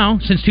 Now,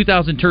 since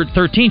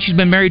 2013, she's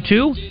been married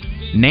to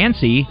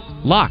Nancy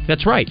Locke.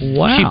 That's right.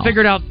 Wow. She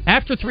figured out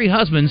after 3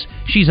 husbands,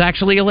 she's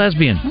actually a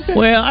lesbian. Okay.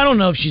 Well, I don't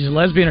know if she's a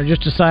lesbian or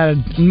just decided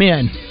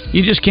men.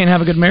 You just can't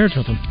have a good marriage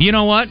with them. You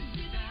know what?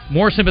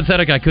 More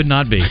sympathetic I could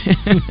not be.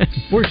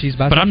 Or she's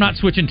but I'm not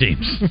switching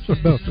teams.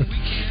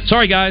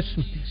 Sorry, guys.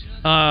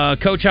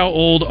 Coach, how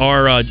old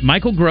are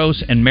Michael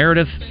Gross and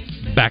Meredith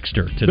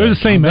Baxter today? They're the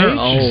same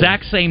age?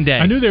 Exact same day.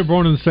 I knew they were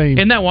born in the same...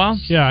 Isn't that wild?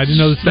 Yeah, I didn't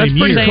know the same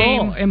year. That's pretty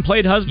cool. And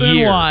played husband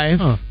year. and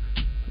wife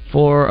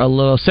for a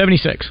little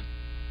 76.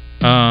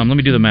 Let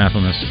me do the math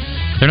on this.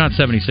 They're not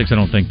 76, I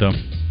don't think, though.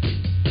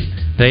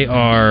 They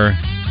are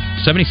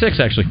 76,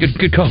 actually.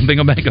 Good call.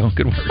 Bingo, bango.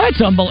 Good work.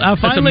 That's unbelievable. I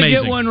finally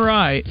amazing. get one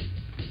right.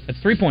 That's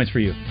 3 points for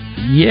you.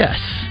 Yes.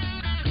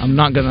 I'm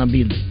not going to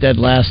be dead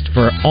last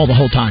for the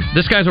whole time.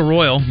 This guy's a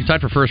royal. You're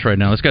tied for first right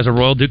now. This guy's a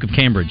royal Duke of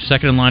Cambridge.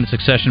 Second in line of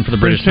succession for the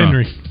British throne.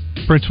 Prince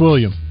Henry. Prince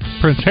William.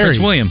 Prince Harry.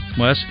 Prince William.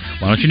 Wes,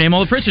 why don't you name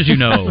all the princes you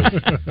know?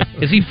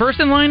 Is he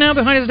first in line now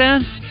behind his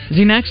dad? Is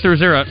he next, or is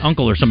there an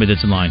uncle or somebody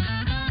that's in line?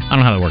 I don't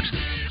know how that works.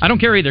 I don't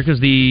care either,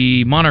 because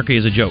the monarchy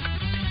is a joke.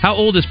 How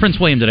old is Prince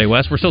William today,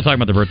 Wes? We're still talking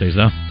about the birthdays,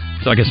 though.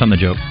 So I guess I'm the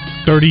joke.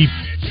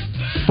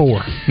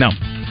 34. No.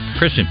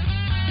 Christian.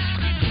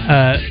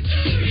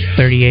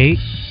 38.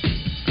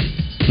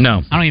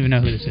 No. I don't even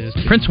know who this is.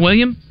 Prince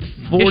William?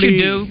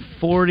 40.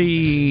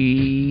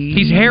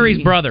 He's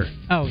Harry's brother.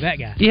 Oh, that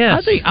guy.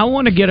 Yes. I think I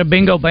want to get a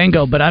bingo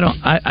bango, but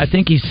I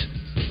think he's...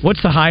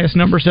 What's the highest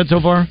number said so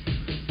far?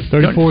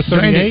 34,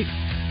 38?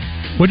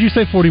 What'd you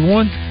say,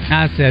 41?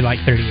 I said like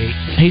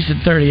 38. He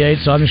said 38,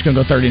 so I'm just going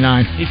to go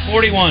 39. He's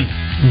 41.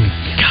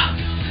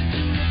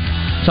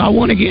 So I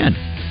won again.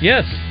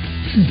 Yes.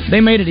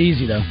 They made it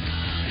easy, though.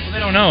 Well, they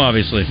don't know,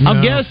 obviously. No.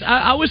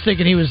 I was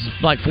thinking he was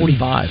like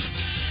 45.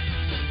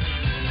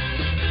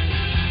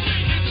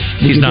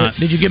 He's not.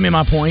 Did you give me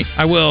my point?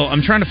 I will.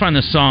 I'm trying to find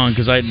this song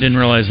because I didn't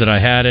realize that I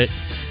had it.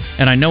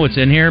 And I know it's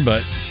in here,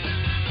 but...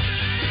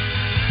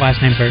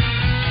 Last name first.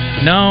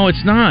 No,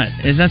 it's not.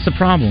 And that's the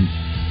problem.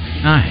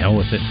 Hell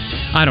with it.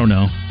 I don't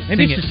know.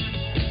 Maybe Sing it's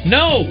just...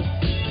 No!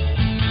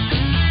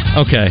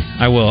 Okay,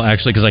 I will,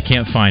 actually, because I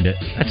can't find it.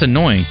 That's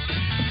annoying.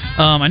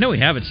 I know we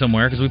have it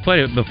somewhere because we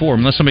played it before,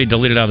 unless somebody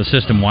deleted it out of the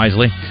system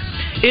wisely.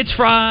 It's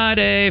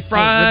Friday.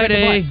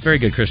 Very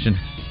good, Christian.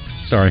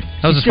 Sorry.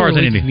 That was as far as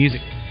I needed. Music.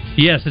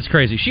 Yes, it's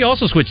crazy. She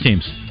also switched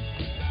teams.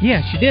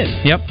 Yeah, she did.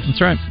 Yep,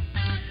 that's right.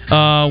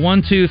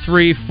 1, 2,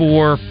 3,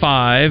 4,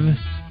 5.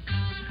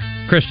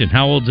 Christian,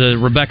 how old's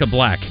Rebecca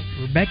Black?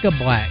 Rebecca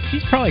Black.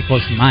 She's probably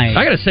close to my age.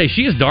 I got to say,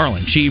 she is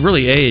darling. She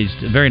really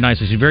aged very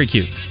nicely. She's very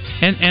cute.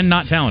 And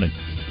not talented.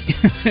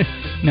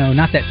 No,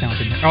 not that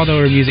talented. Although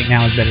her music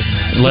now is better than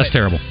that. Less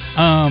terrible.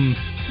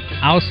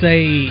 I'll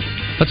say...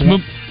 Let's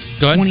move...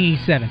 Go ahead.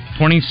 27.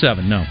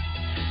 27, no.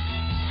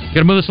 You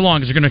got to move this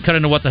along because you're going to cut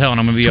into what the hell, and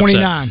I'm going to be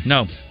 29. upset.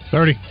 No.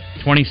 30.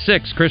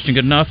 26. Christian,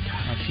 good enough.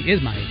 Oh, she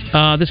is my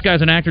age. This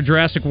guy's an actor,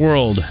 Jurassic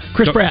World.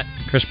 Chris Pratt.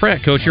 Chris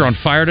Pratt, Coach. You're on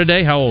fire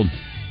today. How old?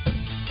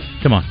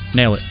 Come on.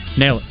 Nail it.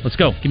 Let's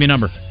go. Give me a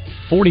number.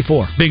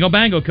 44. Bingo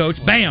bango, Coach.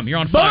 Bam. You're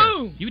on fire.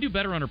 Boom! You do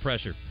better under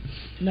pressure.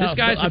 No, this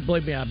guy's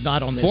believe me, I'm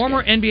not on this.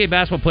 Former NBA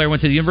basketball player,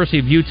 went to the University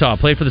of Utah,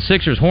 played for the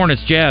Sixers,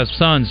 Hornets, Jazz,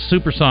 Suns,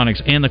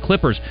 Supersonics, and the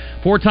Clippers.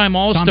 4-time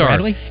All-Star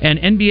and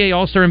NBA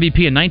All-Star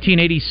MVP in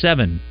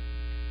 1987.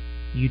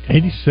 Utah.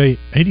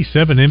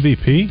 87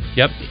 MVP?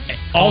 Yep.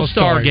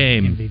 All-Star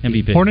game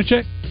MVP.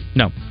 Hornacek?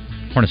 No.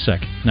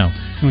 Hornacek. No.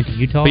 He went to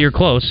Utah? But you're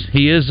close.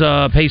 He is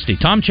pasty.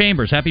 Tom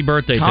Chambers, happy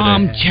birthday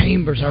Tom today.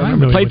 Chambers, I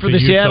remember. Played for the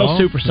Seattle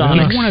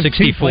Supersonics. He's one of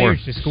 64. 2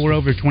 players to score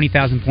over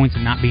 20,000 points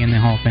and not be in the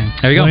Hall of Fame.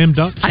 There you go. Slam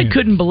dunk. I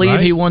couldn't believe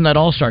he won that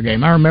All-Star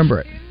game. I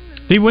remember it.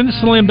 Did he win the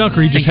slam dunk,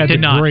 or he just had a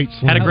great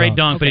slam Had a great dunk,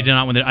 dunk? but he did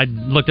not win it. I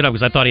looked it up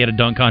because I thought he had a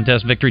dunk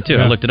contest victory, too.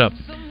 I looked it up.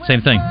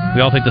 Same thing.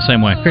 We all think the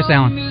same way. Chris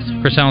Allen.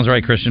 Chris Allen's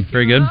right, Christian.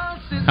 Very good.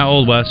 How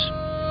old, Wes?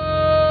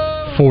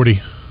 40.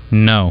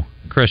 No.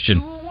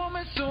 Christian.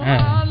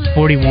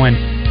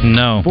 41.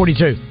 No.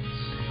 42.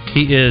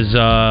 He is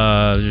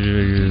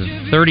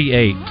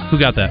 38. Who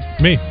got that?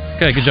 Me.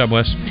 Okay, good job,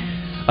 Wes.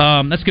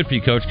 That's good for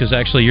you, Coach, because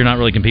actually you're not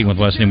really competing with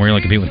Wes anymore. You're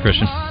only competing with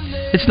Christian.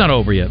 It's not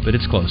over yet, but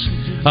it's close.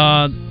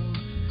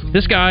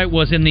 This guy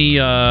was in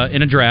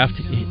a draft.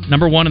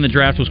 Number 1 in the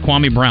draft was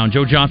Kwame Brown.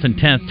 Joe Johnson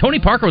 10th. Tony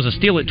Parker was a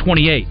steal at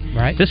 28.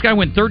 Right. This guy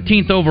went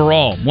 13th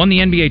overall. Won the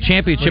NBA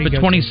championship in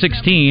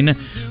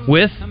 2016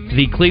 with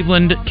the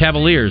Cleveland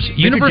Cavaliers.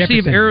 University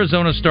of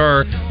Arizona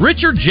star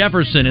Richard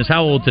Jefferson is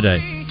how old today?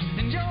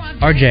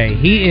 RJ,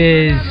 he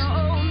is...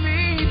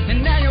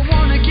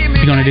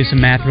 You going to do some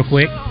math real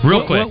quick?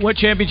 Real quick. What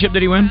championship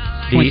did he win?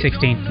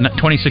 2016.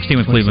 2016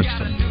 with Cleveland.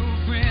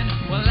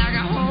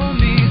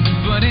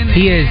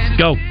 He is...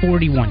 Go.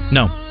 41.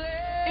 No.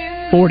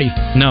 40.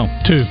 No.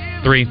 2.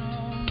 3.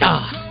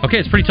 Okay,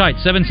 it's pretty tight.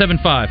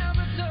 775.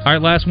 All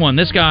right, last one.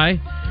 This guy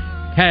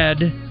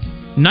had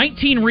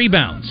 19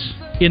 rebounds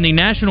in the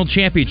national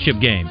championship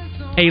game.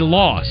 A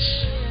loss.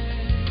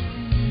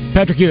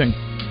 Patrick Ewing.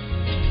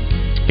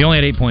 He only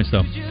had 8 points,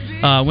 though.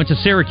 Went to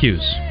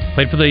Syracuse.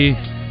 Played for the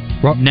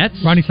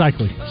Nets, Ronnie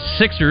Cycli,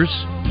 Sixers,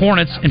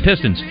 Hornets, and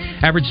Pistons.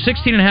 Averaged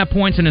 16.5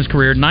 points in his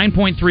career,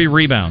 9.3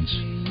 rebounds.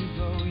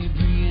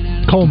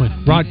 Coleman.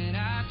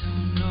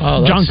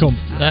 John Coleman.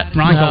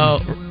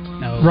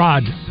 Coleman. No.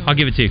 Rod. I'll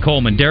give it to you.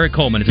 Coleman. Derek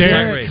Coleman. It's a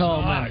tight race.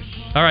 Coleman.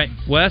 All right,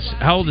 Wes,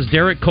 how old is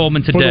Derek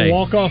Coleman today? For the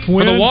walk-off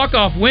win? For the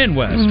walk-off win,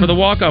 Wes. For the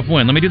walk-off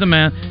win. Let me do the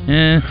math.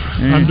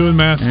 I'm doing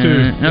math,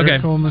 too. Okay.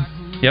 Derek Coleman.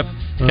 Yep.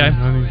 Okay.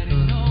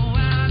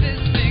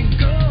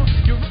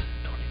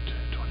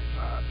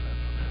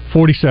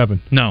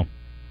 47. No.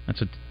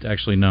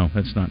 Actually, no.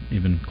 That's not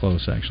even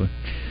close, actually.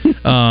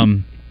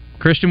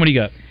 Christian, what do you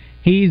got?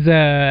 He's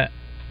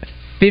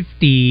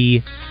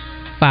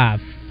 55.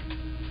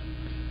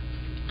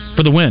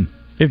 For the win.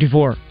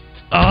 54.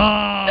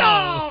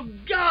 Oh,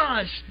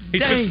 gosh. He's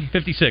Dang.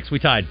 56. We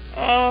tied.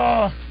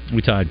 Oh.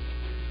 We tied.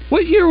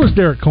 What year was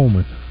Derek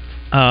Coleman?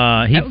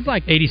 That was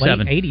like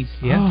 87. late 80s,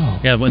 yeah. Oh.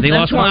 Yeah, when they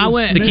That's lost why I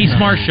went. the Key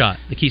Smart shot.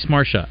 The Key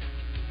Smart shot.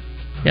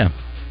 Yeah.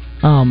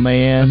 Oh,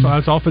 man.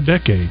 That's off a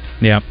decade.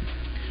 Yeah.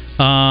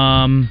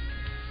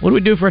 What do we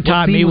do for a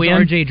tie? What team Me was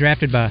win? RJ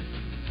drafted by?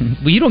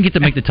 Well, you don't get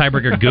to make the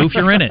tiebreaker goof.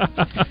 You're in it.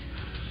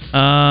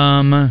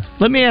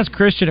 Let me ask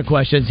Christian a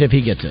question, see if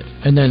he gets it.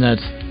 And then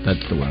that's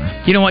the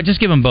winner. You know what? Just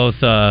give them both.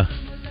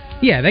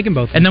 Yeah, they can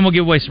both. And then we'll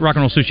give away Rock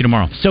and Roll Sushi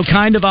tomorrow. So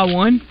kind of I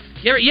won?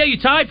 Yeah, you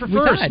tied for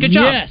first. Tied. Good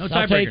job. Yes, No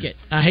I'll take tiebreaker. it.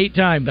 I hate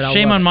time, but I'll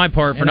Shame love on it. my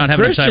part for And not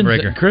having a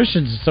tiebreaker.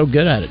 Christian's so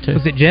good at it, too.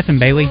 Was it Jeff and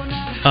Bailey?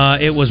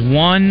 It was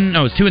 1.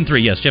 No, it was 2 and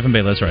 3. Yes, Jeff and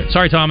Bailey. That's right.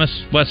 Sorry, Thomas.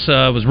 Wes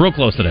was real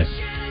close today.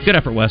 Good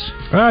effort, Wes.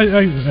 It was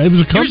a You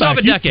were comeback. off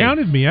a decade. You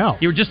counted me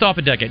out. You were just off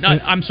a decade. No,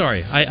 I'm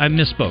sorry. I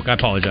misspoke. I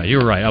apologize. You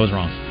were right. I was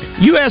wrong.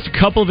 You asked a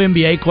couple of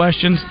NBA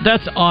questions.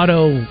 That's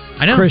auto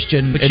I know.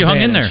 Christian But you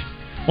hung in there. advantage.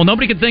 Well,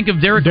 nobody could think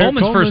of Derek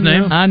Coleman's first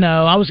name. I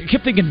know. I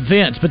kept thinking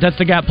Vince, but that's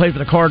the guy who played for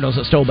the Cardinals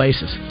that stole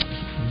bases.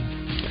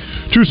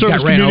 True Service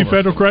got ran Community over.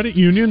 Federal Credit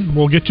Union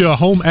will get you a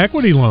home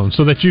equity loan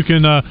so that you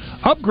can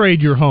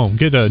upgrade your home.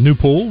 Get a new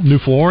pool, new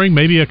flooring,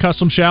 maybe a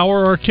custom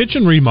shower or a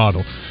kitchen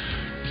remodel.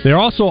 They're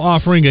also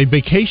offering a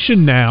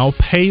vacation now,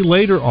 pay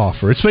later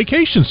offer. It's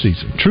vacation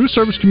season. True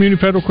Service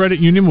Community Federal Credit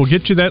Union will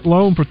get you that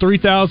loan for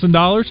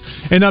 $3,000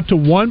 and up to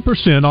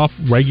 1% off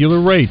regular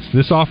rates.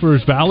 This offer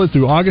is valid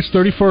through August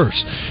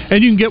 31st.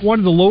 And you can get one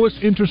of the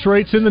lowest interest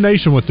rates in the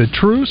nation with the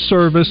True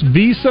Service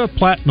Visa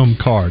Platinum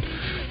Card.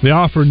 They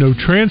offer no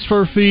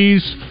transfer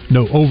fees,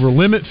 no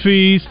over-limit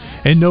fees,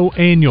 and no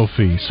annual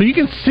fees. So you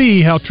can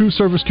see how True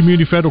Service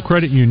Community Federal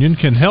Credit Union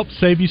can help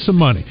save you some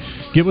money.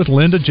 Get with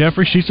Linda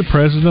Jeffrey. She's the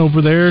president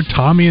over there.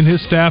 Tommy and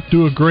his staff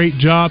do a great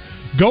job.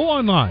 Go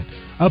online.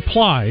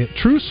 Apply at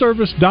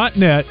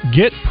trueservice.net.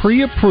 Get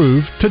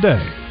pre-approved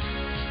today.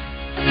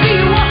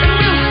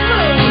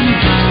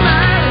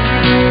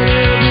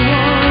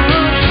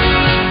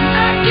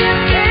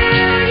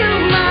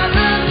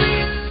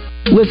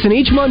 Listen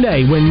each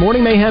Monday when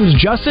Morning Mayhem's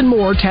Justin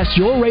Moore tests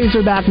your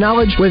Razorback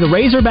knowledge with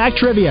Razorback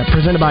Trivia,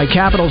 presented by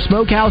Capital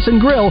Smokehouse and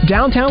Grill,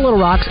 downtown Little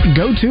Rock's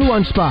go-to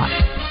lunch spot.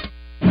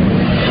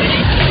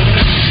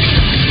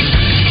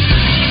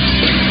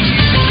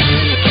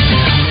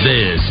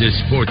 This is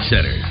Sports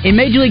Center. In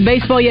Major League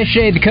Baseball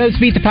yesterday, the Cubs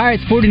beat the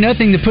Pirates 4-0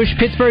 to push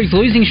Pittsburgh's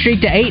losing streak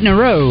to 8 in a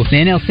row.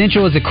 The NL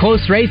Central is a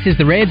close race as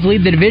the Reds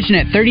lead the division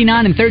at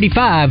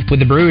 39-35,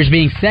 with the Brewers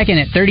being second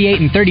at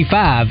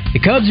 38-35.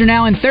 The Cubs are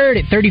now in third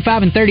at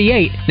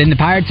 35-38. Then the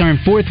Pirates are in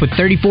fourth with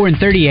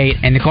 34-38,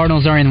 and the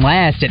Cardinals are in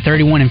last at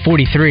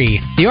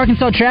 31-43. The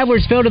Arkansas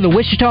Travelers fell to the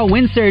Wichita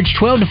Wind Surge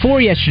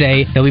 12-4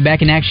 yesterday. They'll be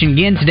back in action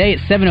again today at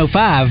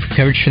 7:05.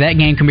 Coverage for that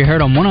game can be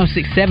heard on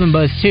 106.7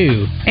 Buzz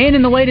 2. And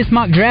in the latest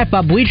mock draft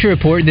by Bleacher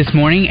Report this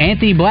morning,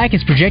 Anthony Black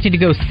is projected to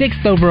go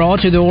 6th overall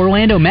to the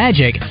Orlando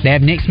Magic. They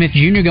have Nick Smith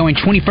Jr. going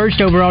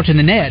 21st overall to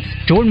the Nets,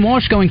 Jordan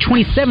Walsh going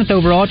 27th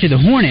overall to the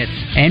Hornets,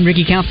 and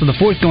Ricky Council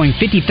IV going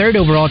 53rd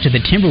overall to the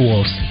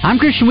Timberwolves. I'm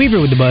Christian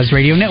Weaver with the Buzz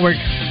Radio Network.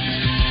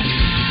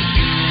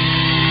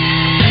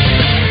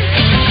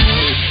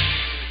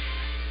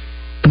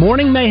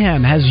 Morning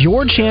Mayhem has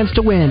your chance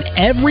to win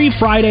every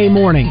Friday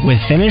morning. With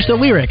Finish the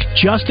Lyric,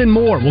 Justin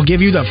Moore will give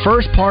you the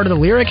first part of the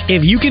lyric.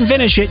 If you can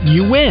finish it,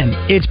 you win.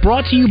 It's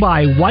brought to you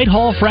by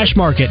Whitehall Fresh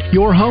Market,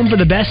 your home for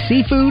the best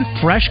seafood,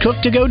 fresh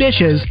cooked to-go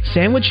dishes,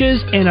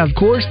 sandwiches, and of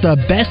course the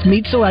best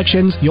meat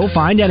selections you'll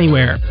find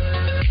anywhere.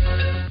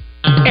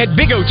 At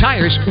Big O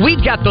Tires,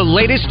 we've got the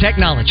latest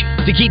technology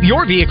to keep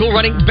your vehicle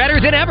running better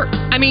than ever.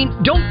 I mean,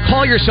 don't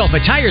call yourself a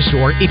tire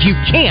store if you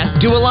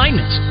can't do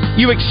alignments.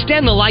 You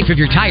extend the life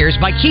of your tires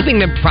by keeping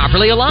them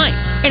properly aligned.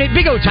 And at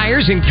Big O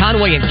Tires in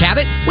Conway and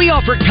Cabot, we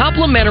offer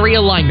complimentary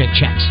alignment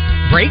checks.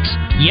 Brakes?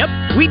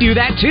 Yep, we do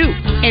that too.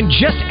 And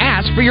just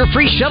ask for your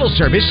free shuttle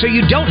service so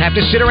you don't have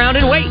to sit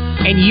around and wait.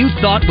 And you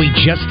thought we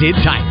just did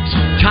tires.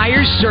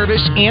 Tires,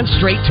 service, and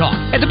straight talk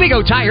at the Big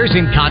O Tires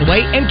in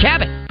Conway and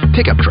Cabot.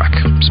 Pickup truck,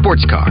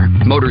 sports car,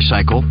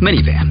 motorcycle,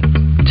 minivan,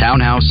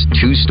 townhouse,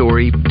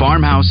 two-story,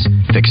 farmhouse,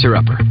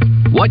 fixer-upper.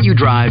 What you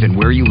drive and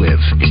where you live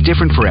is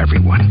different for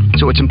everyone,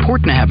 so it's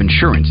important to have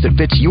insurance that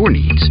fits your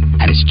needs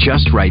and is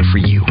just right for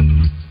you.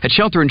 At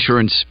Shelter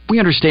Insurance, we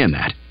understand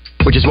that,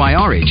 which is why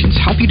our agents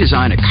help you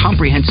design a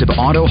comprehensive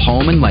auto,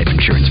 home, and life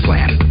insurance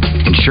plan.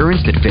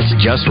 Insurance that fits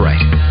just right.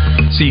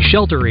 See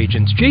Shelter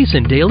agents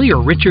Jason Daly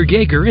or Richard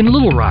Yeager in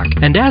Little Rock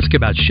and ask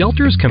about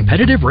Shelter's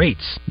competitive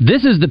rates.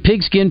 This is the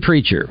Pigskin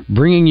Preacher,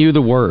 bringing you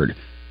the word.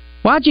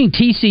 Watching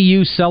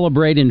TCU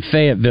celebrate in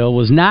Fayetteville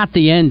was not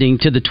the ending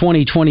to the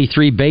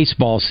 2023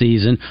 baseball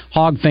season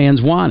Hog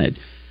fans wanted.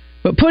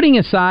 But putting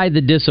aside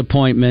the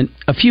disappointment,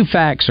 a few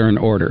facts are in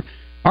order.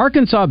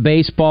 Arkansas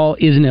baseball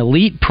is an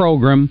elite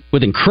program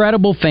with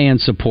incredible fan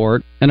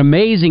support, an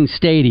amazing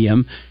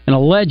stadium, and a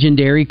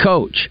legendary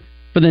coach.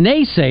 For the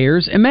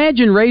naysayers,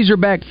 imagine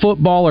Razorback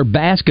football or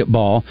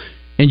basketball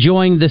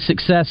enjoying the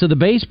success of the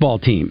baseball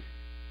team.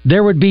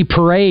 There would be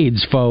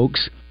parades,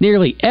 folks.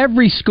 Nearly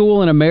every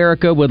school in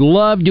America would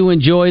love to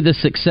enjoy the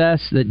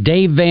success that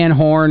Dave Van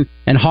Horn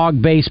and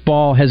Hog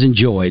Baseball has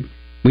enjoyed.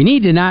 We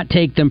need to not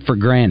take them for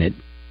granted.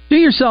 Do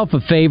yourself a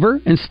favor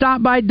and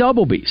stop by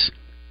Doublebee's.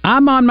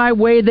 I'm on my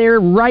way there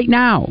right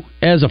now,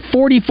 as a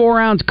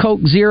 44-ounce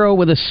Coke Zero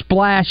with a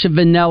splash of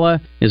vanilla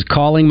is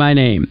calling my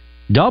name.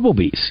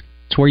 Doublebee's.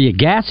 It's where you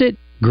gas it,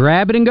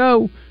 grab it, and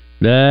go.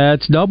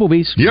 That's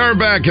Doublebee's. You're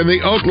back in the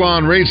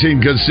Oaklawn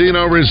Racing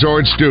Casino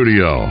Resort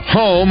Studio,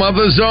 home of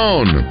the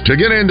Zone. To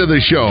get into the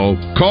show,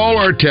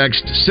 call or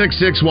text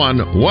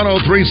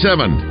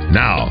 661-1037.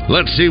 Now,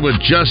 let's see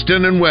what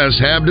Justin and Wes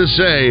have to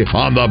say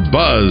on the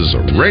Buzz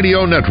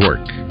Radio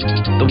Network.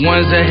 The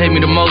ones that hate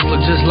me the most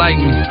look just like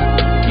me.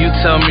 You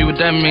tell me what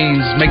that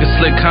means. Make a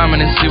slick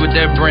comment and see what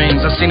that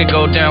brings. I seen it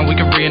go down, we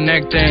can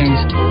reenact things.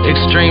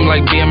 Extreme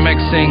like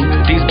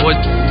BMXing. These boys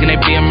and they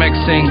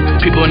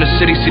BMXing. People in the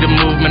city see the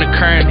movement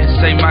occurring and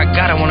say, my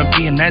God, I want to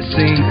be in that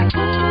scene.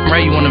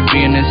 Right, you want to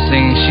be in this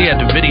scene. She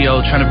had the video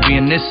trying to be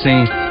in this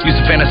scene.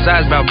 Used to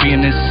fantasize about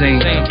being this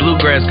scene.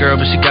 Bluegrass girl,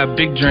 but she got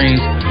big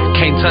dreams.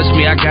 Can't touch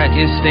me, I got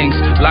instincts.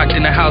 Locked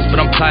in the house, but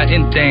I'm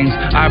plotting things.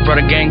 I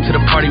brought a gang to the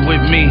party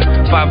with me.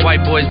 5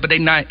 white boys, but they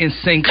not in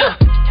sync.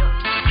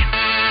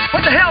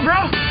 What the hell,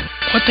 bro?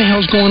 What the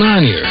hell's going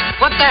on here?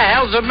 What the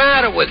hell's the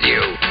matter with you?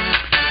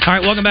 All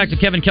right, welcome back to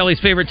Kevin Kelly's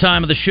favorite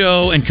time of the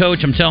show. And, Coach,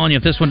 I'm telling you,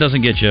 if this one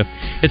doesn't get you,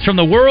 it's from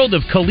the world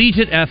of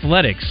collegiate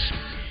athletics.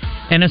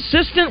 An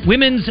assistant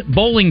women's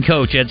bowling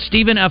coach at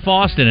Stephen F.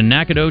 Austin in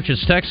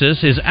Nacogdoches,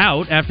 Texas, is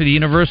out after the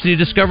university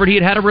discovered he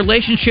had had a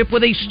relationship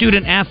with a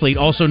student athlete,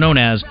 also known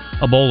as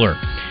a bowler.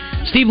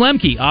 Steve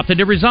Lemke opted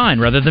to resign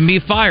rather than be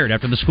fired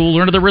after the school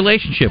learned of the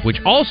relationship, which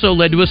also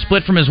led to a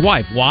split from his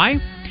wife. Why?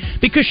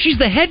 Because she's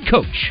the head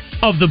coach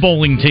of the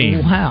bowling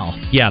team. Wow.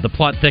 Yeah, the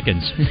plot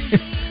thickens.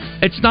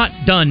 It's not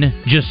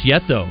done just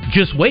yet, though.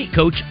 Just wait,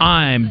 Coach.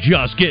 I'm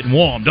just getting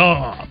warmed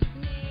up.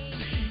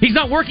 He's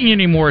not working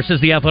anymore, says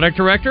the athletic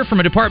director. From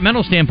a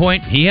departmental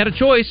standpoint, he had a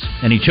choice,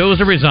 and he chose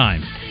to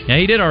resign. Yeah,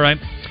 he did all right.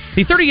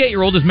 The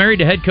 38-year-old is married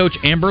to head coach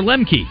Amber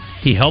Lemke.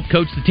 He helped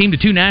coach the team to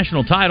 2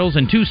 national titles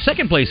and 2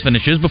 second-place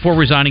finishes before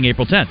resigning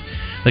April 10th.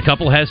 The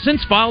couple has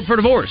since filed for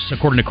divorce,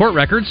 according to court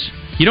records.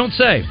 You don't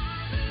say.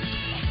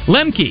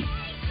 Lemke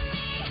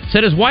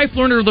said his wife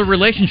learned of the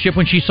relationship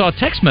when she saw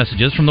text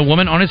messages from the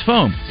woman on his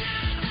phone.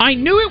 I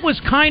knew it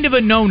was kind of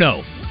a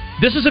no-no.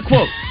 This is a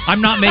quote.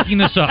 I'm not making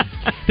this up.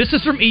 This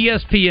is from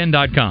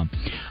ESPN.com.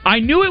 I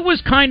knew it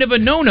was kind of a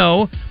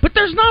no-no, but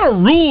there's not a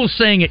rule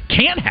saying it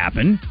can't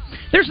happen.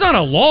 There's not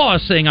a law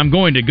saying I'm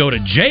going to go to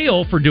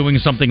jail for doing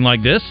something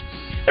like this.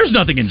 There's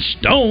nothing in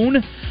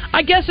stone.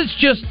 I guess it's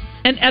just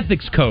an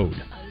ethics code.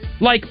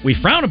 Like, we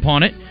frown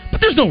upon it,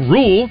 but there's no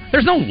rule.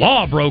 There's no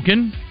law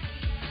broken.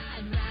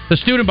 The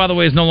student, by the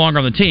way, is no longer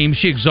on the team.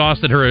 She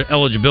exhausted her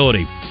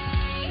eligibility.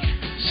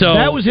 So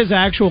that was his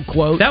actual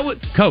quote. That was,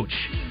 Coach,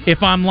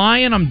 if I'm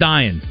lying, I'm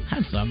dying.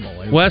 That's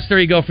unbelievable. Wes, there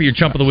you go for your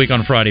Chump of the Week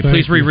on Friday.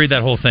 Please reread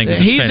that whole thing.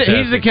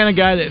 He's the kind of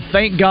guy that,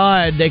 thank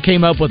God, they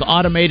came up with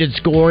automated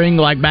scoring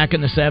like back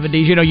in the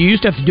 70s. You know, you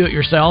used to have to do it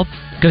yourself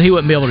because he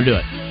wouldn't be able to do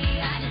it.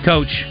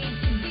 Coach,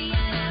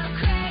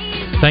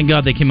 Thank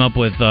God they came up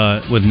with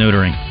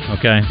neutering.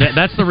 Okay,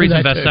 that's the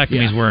reason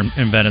vasectomies were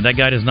invented. That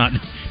guy does not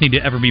need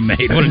to ever be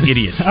made. What an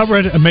idiot! I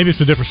read maybe it's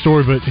a different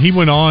story, but he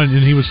went on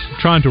and he was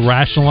trying to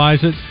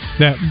rationalize it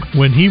that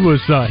when he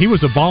was a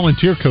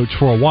volunteer coach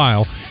for a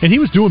while and he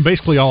was doing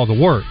basically all the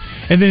work,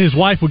 and then his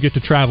wife would get to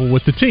travel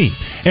with the team,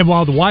 and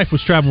while the wife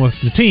was traveling with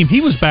the team,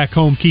 he was back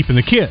home keeping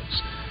the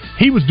kids.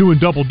 He was doing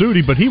double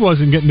duty, but he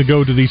wasn't getting to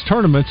go to these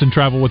tournaments and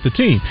travel with the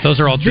team. Those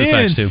are all true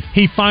facts, too.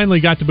 He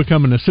finally got to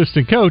become an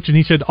assistant coach, and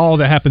he said all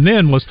that happened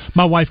then was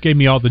my wife gave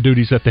me all the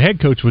duties that the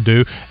head coach would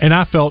do, and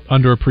I felt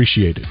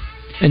underappreciated.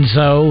 And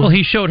so... Well,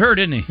 he showed her,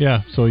 didn't he?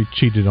 Yeah, so he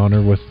cheated on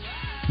her with...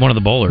 one of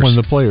the bowlers. One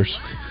of the players.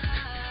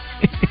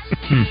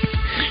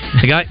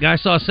 The guy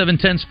saw a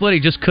 7-10 split. He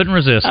just couldn't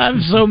resist. I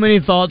have so many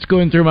thoughts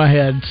going through my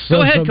head.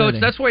 Go ahead, Coach.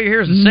 That's why you're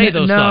here, is to say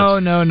those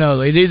thoughts.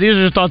 No. These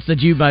are thoughts that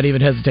you might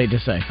even hesitate to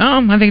say.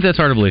 I think that's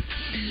hard to believe.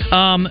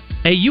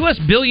 A U.S.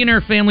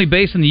 billionaire family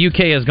based in the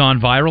U.K. has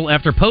gone viral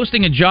after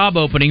posting a job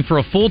opening for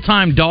a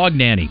full-time dog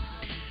nanny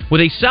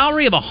with a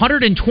salary of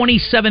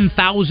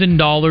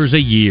 $127,000 a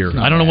year.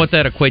 I don't know what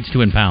that equates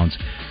to in pounds.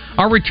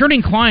 Our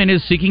returning client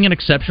is seeking an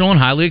exceptional and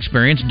highly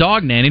experienced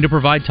dog nanny to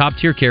provide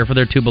top-tier care for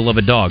their two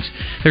beloved dogs.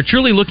 They're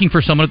truly looking for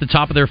someone at the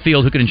top of their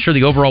field who can ensure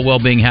the overall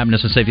well-being,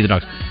 happiness, and safety of the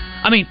dogs.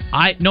 I mean,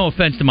 no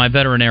offense to my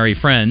veterinary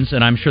friends,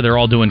 and I'm sure they're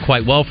all doing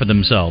quite well for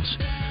themselves.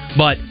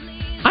 But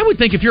I would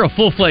think if you're a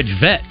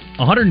full-fledged vet,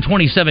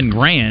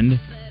 $127,000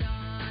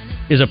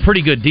 is a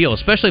pretty good deal,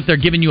 especially if they're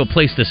giving you a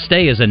place to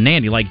stay as a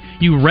nanny. Like,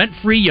 you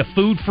rent-free, you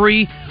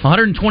food-free,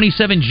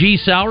 $127,000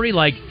 salary,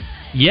 like,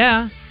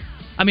 yeah.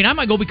 I mean, I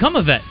might go become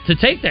a vet to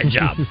take that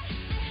job.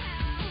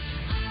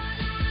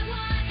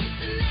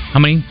 How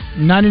many?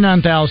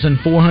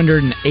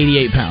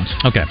 99,488 pounds.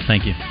 Okay,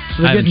 thank you.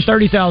 So they're getting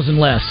 30,000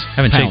 less.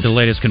 Haven't checked the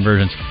latest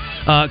conversions.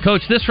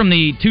 Coach, this from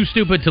the Too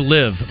Stupid to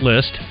Live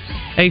list.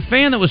 A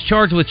fan that was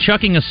charged with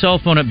chucking a cell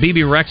phone at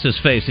BB Rex's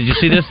face. Did you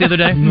see this the other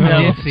day?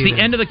 No. It's the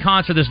end of the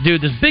concert. This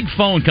big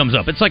phone comes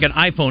up. It's like an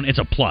iPhone. It's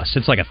a Plus.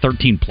 It's like a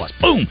 13 Plus.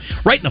 Boom!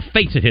 Right in the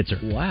face it hits her.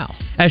 Wow.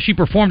 As she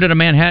performed at a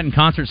Manhattan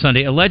concert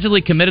Sunday,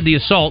 allegedly committed the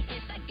assault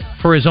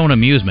for his own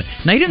amusement.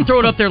 Now, he didn't throw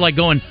it up there like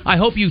going, I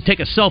hope you take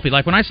a selfie.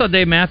 Like when I saw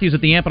Dave Matthews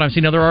at the Amp, and I've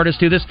seen other artists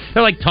do this,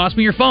 they're like, toss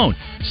me your phone.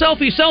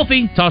 Selfie,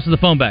 selfie, tosses the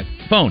phone back.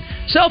 Phone.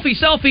 Selfie,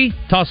 selfie,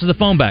 tosses the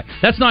phone back.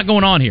 That's not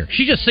going on here.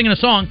 She's just singing a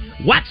song,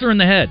 whacks her in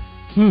the head.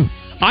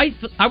 I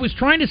was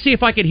trying to see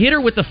if I could hit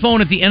her with the phone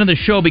at the end of the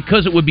show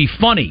because it would be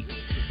funny,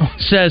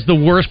 says the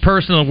worst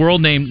person in the world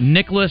named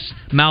Nicholas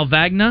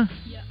Malvagna.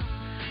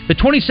 The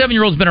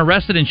 27-year-old has been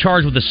arrested and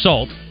charged with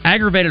assault,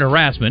 aggravated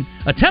harassment,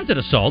 attempted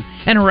assault,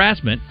 and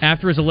harassment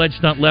after his alleged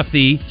stunt left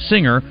the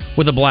singer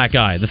with a black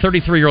eye. The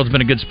 33-year-old's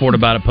been a good sport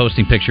about it,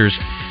 posting pictures.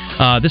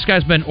 This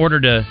guy's been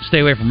ordered to stay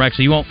away from Rex,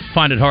 so you won't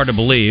find it hard to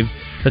believe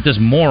that this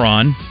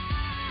moron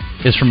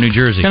is from New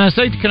Jersey. Can I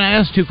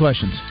ask two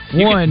questions?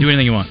 You can do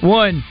anything you want.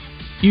 One,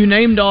 you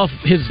named off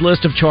his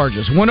list of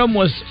charges. One of them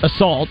was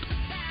assault,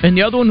 and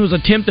the other one was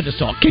attempted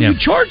assault. Can you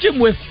charge him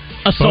with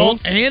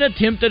assault and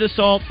attempted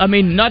assault? I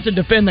mean, not to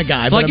defend the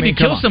guy, but if you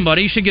kill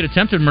somebody, you should get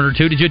attempted murder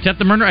too. Did you attempt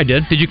the murder? I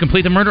did. Did you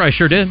complete the murder? I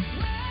sure did.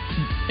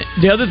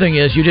 The other thing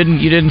is, you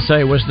didn't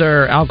say, was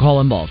there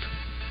alcohol involved?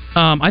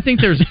 I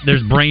think there's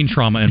brain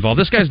trauma involved.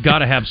 This guy's got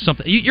to have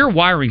something. Your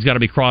wiring's got to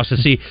be crossed to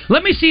see.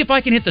 Let me see if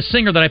I can hit the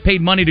singer that I paid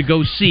money to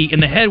go see in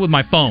the head with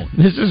my phone.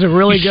 This is a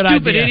really good idea.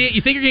 Stupid idiot.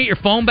 You think you're going to get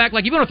your phone back?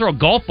 Like, you want to throw a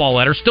golf ball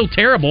at her, still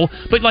terrible,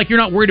 but like you're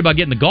not worried about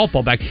getting the golf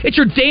ball back. It's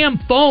your damn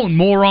phone,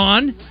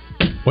 moron.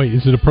 Wait,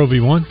 is it a Pro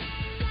V1?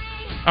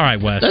 All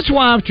right, Wes. That's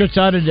why I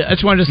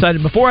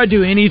decided before I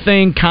do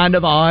anything kind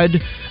of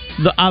odd,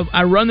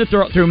 I run the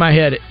thought through my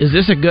head, is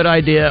this a good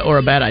idea or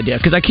a bad idea?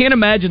 Because I can't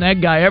imagine that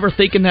guy ever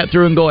thinking that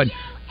through and going,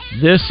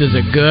 this is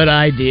a good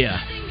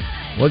idea.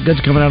 What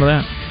good's coming out of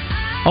that?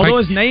 Although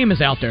his name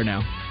is out there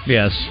now.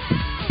 Yes.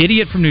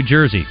 Idiot from New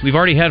Jersey. We've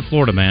already had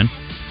Florida man.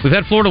 We've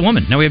had Florida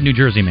woman. Now we have New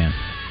Jersey man.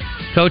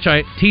 Coach,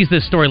 I teased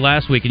this story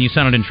last week and you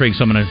sounded intrigued,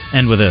 so I'm going to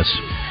end with this.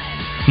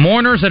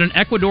 Mourners at an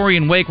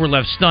Ecuadorian wake were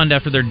left stunned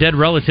after their dead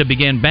relative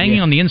began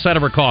banging on the inside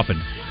of her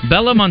coffin.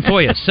 Bella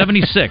Montoya,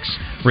 76,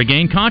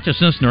 regained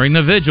consciousness during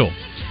the vigil.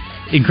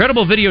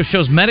 Incredible video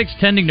shows medics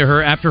tending to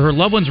her after her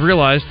loved ones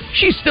realized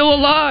she's still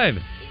alive.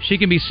 She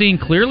can be seen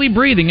clearly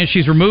breathing as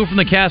she's removed from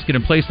the casket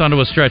and placed onto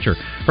a stretcher.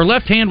 Her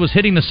left hand was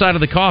hitting the side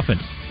of the coffin,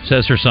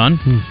 says her son.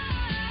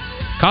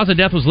 Cause of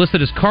death was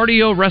listed as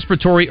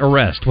cardiorespiratory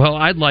arrest. Well,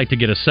 I'd like to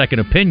get a second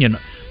opinion,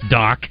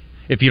 Doc,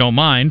 if you don't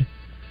mind.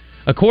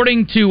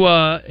 According to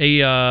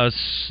a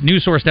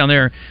news source down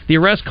there, the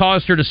arrest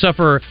caused her to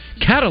suffer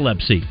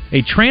catalepsy,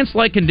 a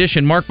trance-like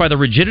condition marked by the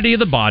rigidity of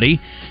the body,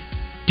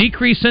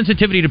 decreased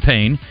sensitivity to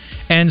pain,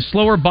 and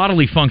slower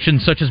bodily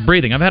functions such as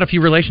breathing. I've had a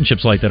few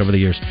relationships like that over the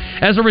years.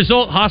 As a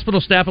result, hospital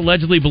staff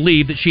allegedly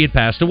believed that she had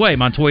passed away.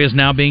 Montoya is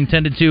now being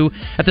tended to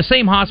at the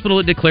same hospital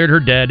that declared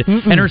her dead,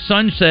 and her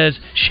son says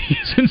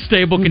she's in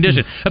stable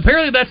condition.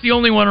 Apparently, that's the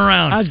only one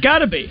around. It's got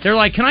to be. They're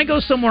like, can I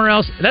go somewhere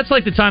else? That's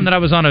like the time that I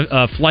was on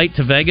a flight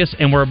to Vegas,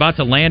 and we're about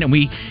to land, and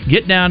we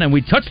get down, and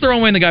we touch the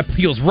runway, and the guy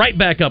peels right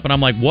back up, and I'm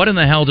like, what in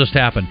the hell just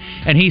happened?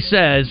 And he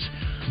says,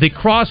 the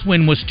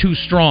crosswind was too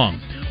strong.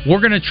 We're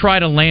going to try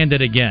to land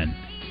it again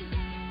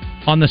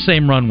on the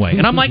same runway.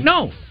 And I'm like,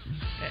 no.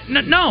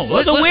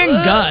 Well, the wind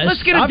gusts.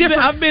 Let's get a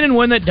different. I've been in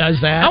one that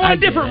does that. I want a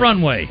different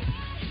runway.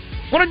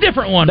 I want a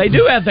different one. They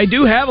do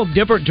have a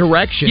different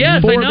direction.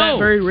 Yes, for I know. that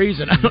very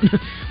reason. I don't know.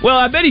 Well,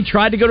 I bet he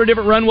tried to go to a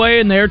different runway,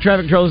 and the air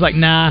traffic controller was like,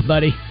 "Nah,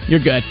 buddy, you're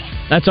good.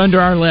 That's under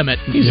our limit."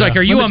 He's like,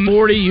 "Are you Limit's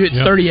 40? It's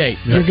 38.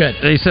 You're good."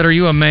 They said, "Are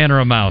you a man or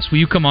a mouse? Will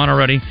you come on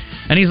already?"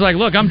 And he's like,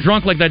 "Look, I'm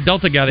drunk like that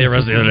Delta guy they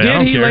arrested the other day. I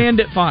don't Did he care."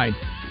 land it fine?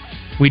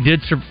 We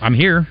did. I'm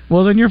here.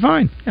 Well, then you're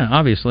fine. Yeah,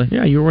 obviously.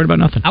 Yeah, you were worried about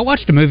nothing. I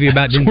watched a movie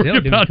about Denzel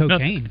doing about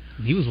cocaine.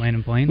 He was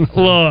landing planes.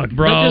 Look,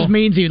 bro. That just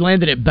means he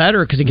landed it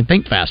better because he can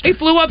think faster. He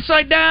flew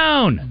upside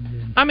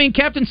down. I mean,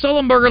 Captain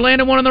Sullenberger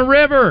landed one in the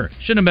river.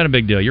 Shouldn't have been a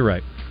big deal. You're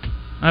right.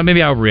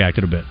 Maybe I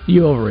overreacted a bit.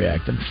 You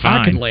overreacted.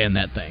 Fine. I can land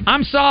that thing.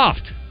 I'm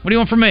soft. What do you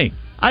want from me?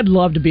 I'd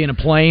love to be in a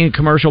plane, a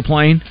commercial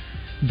plane,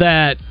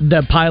 that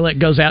the pilot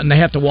goes out and they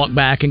have to walk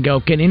back and go,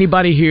 "Can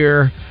anybody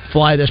here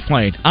fly this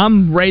plane?"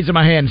 I'm raising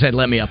my hand and said,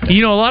 "Let me up there."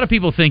 You know, a lot of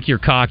people think you're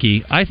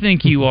cocky. I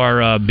think you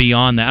are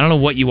beyond that. I don't know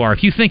what you are.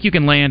 If you think you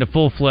can land a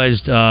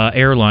full-fledged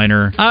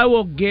airliner... I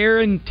will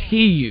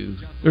guarantee you,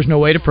 there's no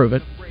way to prove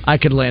it, I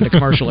could land a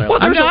commercial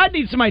airline. I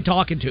need somebody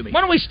talking to me. Why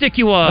don't we stick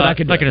you I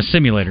could like in a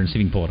simulator and see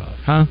if you can pull it off?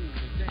 Huh?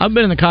 I've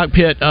been in the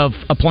cockpit of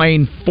a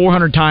plane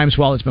 400 times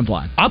while it's been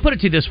flying. I'll put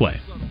it to you this way.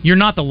 You're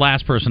not the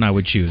last person I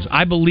would choose.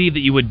 I believe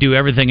that you would do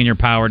everything in your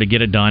power to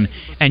get it done,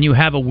 and you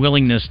have a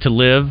willingness to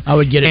live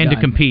and to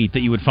compete, that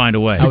you would find a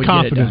way. I would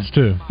confidence get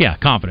it done. too. Yeah,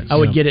 confidence. I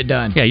would get it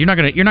done. Yeah, you're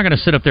not gonna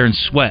sit up there and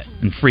sweat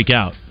and freak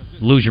out,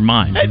 lose your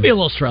mind. It'd be a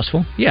little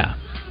stressful. Yeah.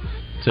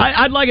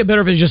 I'd like it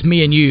better if it's just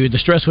me and you. The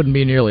stress wouldn't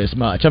be nearly as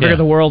much. I figure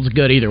the world's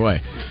good either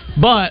way.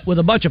 But with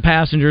a bunch of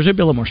passengers, it'd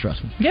be a little more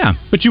stressful. Yeah.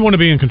 But you want to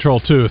be in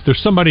control, too. If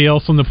there's somebody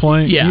else on the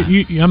plane,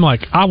 I'm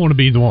like, I want to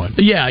be the one.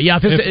 Yeah.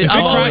 If it's it's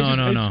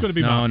going to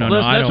be my fault.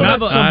 I don't Not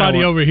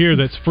somebody over here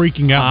that's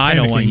freaking out. I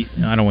don't want you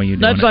doing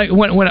That's it. like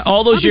when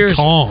all those years,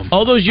 calm.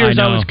 all those years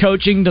I I know. was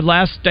coaching, the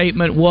last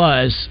statement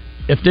was,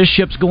 if this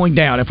ship's going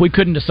down, if we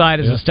couldn't decide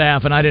as a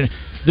staff, and I didn't,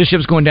 this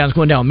ship's going down, it's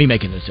going down, me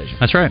making the decision.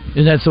 That's right.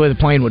 And that's the way the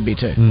plane would be,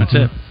 too. Mm-hmm. That's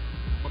it.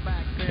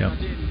 Yep.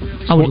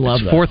 I would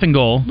love It's that. 4th and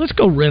goal. Let's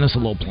go rent us a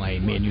little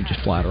plane. Me and you just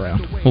fly it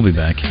around. We'll be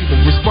back.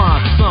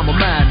 Respond to summer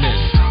madness.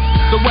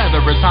 The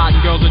weather is hot and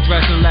girls are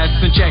dressing less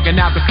and checking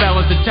out the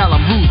fellas to tell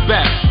them who's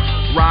best.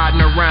 Riding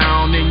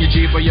around in your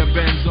Jeep or your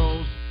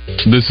Benzos.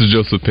 This is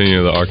Joseph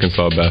Pena of the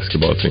Arkansas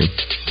basketball team.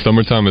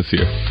 Summertime is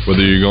here.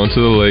 Whether you're going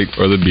to the lake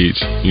or the beach,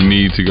 you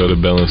need to go to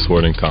Bell &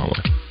 Sword in Conway.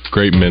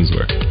 Great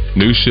menswear.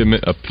 New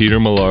shipment of Peter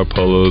Millar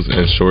polos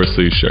and short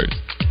sleeve shirts.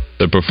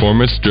 The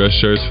performance dress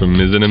shirts from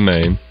Mizzen and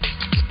Maine,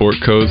 sport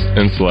coats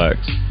and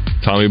slacks,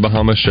 Tommy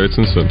Bahama shirts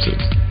and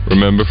swimsuits.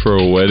 Remember, for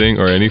a wedding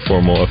or any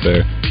formal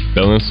affair,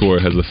 Bell &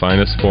 Sword has the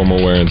finest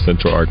formal wear in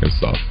Central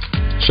Arkansas.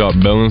 Shop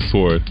Bell &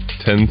 Sword,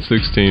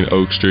 1016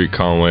 Oak Street,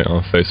 Conway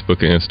on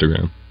Facebook and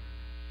Instagram.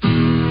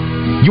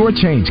 Your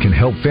change can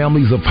help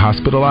families of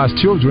hospitalized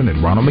children at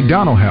Ronald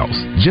McDonald House.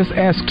 Just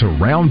ask to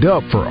round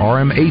up for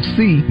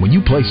RMHC when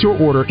you place your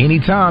order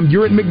anytime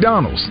you're at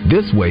McDonald's.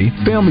 This way,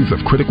 families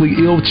of critically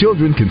ill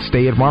children can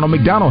stay at Ronald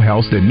McDonald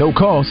House at no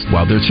cost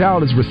while their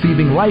child is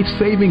receiving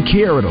life-saving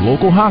care at a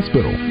local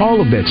hospital. All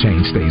of that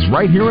change stays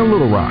right here in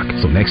Little Rock.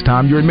 So next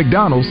time you're at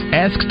McDonald's,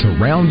 ask to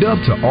round up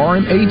to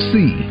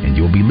RMHC, and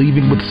you'll be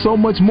leaving with so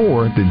much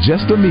more than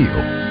just a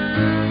meal.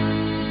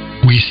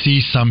 We see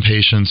some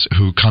patients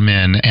who come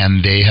in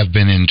and they have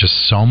been in just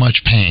so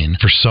much pain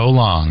for so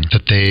long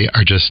that they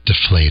are just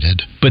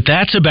deflated. But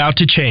that's about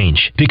to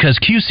change because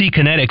QC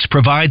Kinetics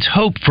provides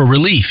hope for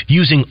relief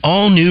using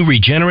all new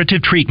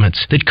regenerative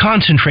treatments that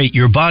concentrate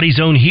your body's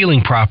own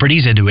healing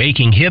properties into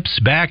aching hips,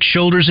 back,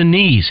 shoulders, and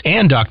knees.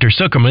 And Dr.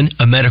 Zuckerman,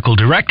 a medical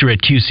director at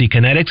QC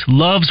Kinetics,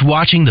 loves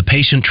watching the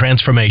patient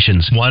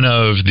transformations. One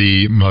of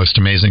the most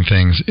amazing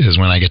things is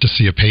when I get to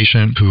see a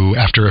patient who,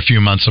 after a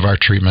few months of our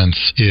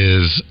treatments,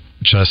 is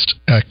just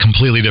a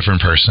completely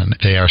different person.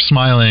 They are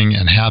smiling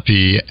and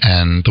happy,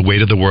 and the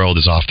weight of the world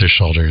is off their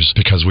shoulders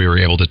because we were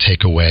able to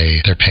take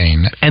away their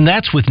pain. And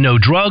that's with no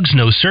drugs,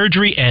 no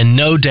surgery, and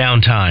no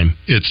downtime.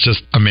 It's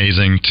just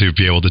amazing to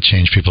be able to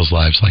change people's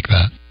lives like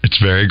that. It's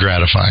very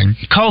gratifying.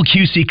 Call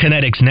QC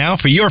Kinetics now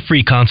for your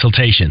free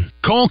consultation.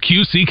 Call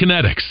QC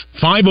Kinetics,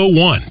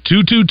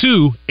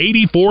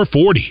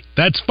 501-222-8440.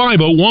 That's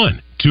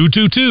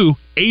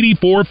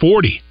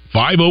 501-222-8440.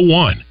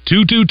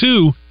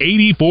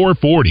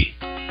 501-222-8440.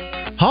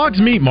 Hogs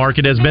Meat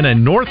Market has been a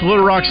North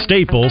Little Rock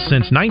staple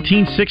since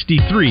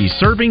 1963,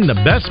 serving the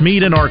best meat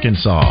in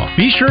Arkansas.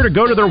 Be sure to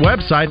go to their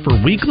website for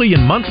weekly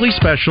and monthly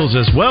specials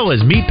as well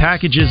as meat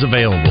packages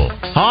available.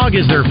 Hog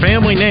is their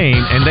family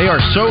name, and they are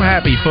so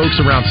happy folks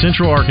around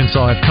Central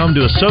Arkansas have come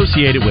to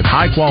associate it with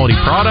high-quality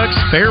products,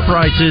 fair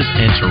prices,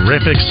 and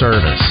terrific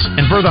service.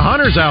 And for the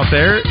hunters out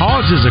there,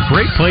 Hogs is a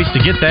great place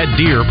to get that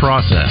deer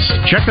processed.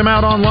 Check them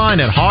out online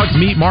at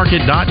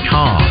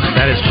hogsmeatmarket.com.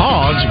 That is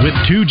Hogs with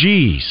 2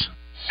 G's.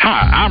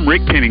 Hi, I'm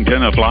Rick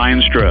Pennington of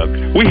Lions Drug.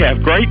 We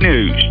have great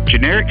news.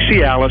 Generic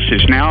Cialis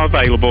is now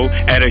available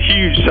at a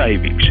huge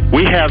savings.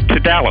 We have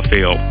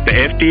Tadalafil, the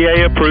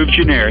FDA-approved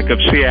generic of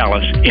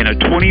Cialis, in a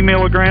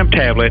 20-milligram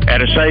tablet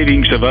at a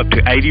savings of up to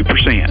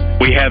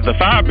 80%. We have the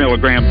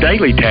 5-milligram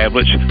daily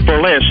tablets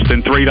for less than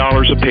 $3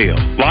 a pill.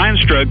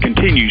 Lions Drug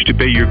continues to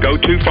be your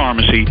go-to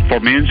pharmacy for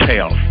men's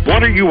health.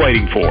 What are you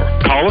waiting for?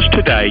 Call us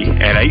today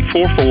at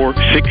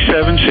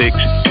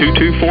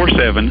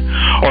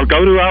 844-676-2247 or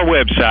go to our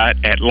website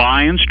at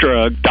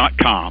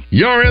lionsdrug.com.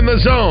 You're in the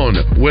zone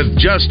with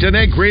Justin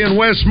Acree and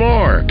Wes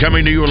Moore,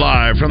 coming to you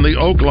live from the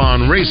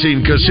Oaklawn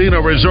Racing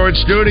Casino Resort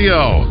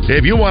Studio.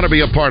 If you want to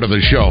be a part of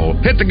the show,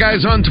 hit the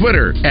guys on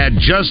Twitter at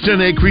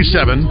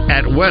JustinAcree7,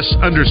 at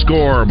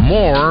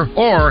Wes_Moore,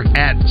 or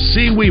at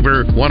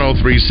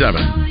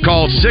CWeaver1037.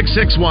 Call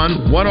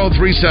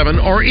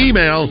 661-1037 or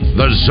email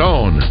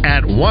thezone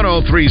at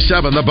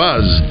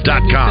 1037thebuzz.com.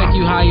 Take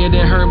you higher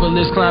than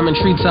herbalists climbing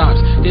treetops.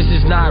 This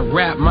is not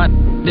rap,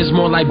 this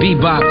more like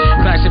bebop.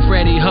 Classic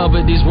Freddie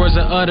Hubbard, these words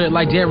are uttered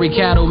like dairy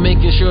cattle,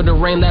 making sure the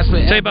rain lasts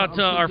forever. Say about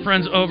our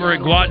friends over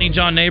at Gwatney.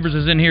 John Neighbors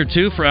is in here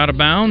too for Out of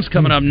Bounds.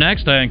 Coming up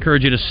next, I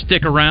encourage you to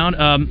stick around.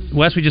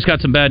 Wes, we just got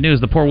some bad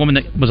news. The poor woman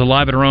that was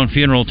alive at her own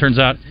funeral turns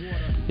out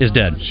is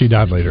dead. She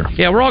died later.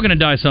 Yeah, we're all going to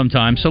die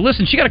sometime. So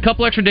listen, she got a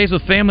couple extra days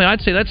with family. I'd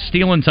say that's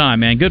stealing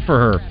time, man. Good for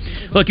her.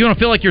 Look, you want to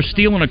feel like you're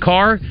stealing a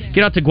car?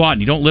 Get out to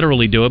Gwatney. Don't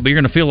literally do it, but you're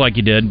going to feel like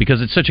you did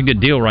because it's such a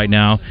good deal right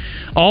now.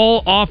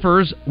 All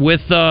offers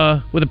with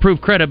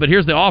approved credit, but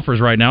here's the offers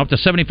right now. Up to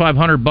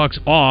 $7,500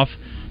 off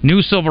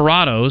new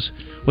Silverados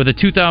with a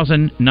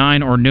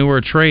 2009 or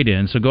newer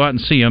trade-in. So go out and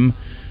see them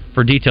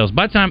for details.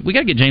 By the time, we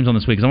got to get James on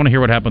this week because I want to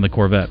hear what happened with the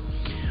Corvette.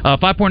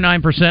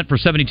 5.9% for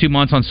 72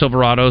 months on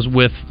Silverados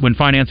when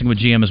financing with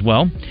GM as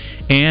well.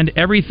 And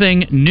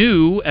everything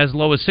new as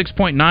low as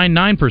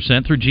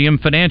 6.99% through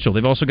GM Financial.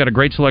 They've also got a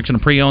great selection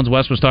of pre-owns.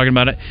 Wes was talking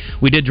about it.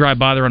 We did drive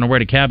by there on our way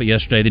to Cabot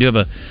yesterday. They do have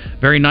a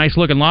very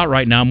nice-looking lot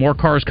right now. More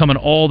cars coming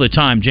all the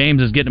time.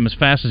 James is getting them as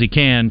fast as he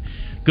can.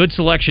 Good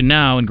selection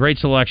now and great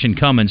selection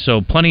coming.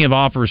 So plenty of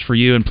offers for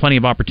you and plenty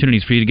of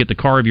opportunities for you to get the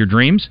car of your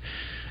dreams.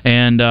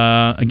 And,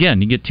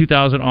 again, you get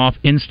 $2,000 off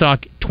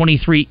in-stock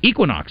 23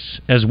 Equinox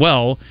as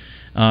well.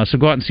 So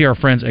go out and see our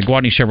friends at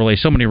Gwatney Chevrolet.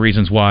 So many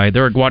reasons why.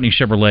 They're at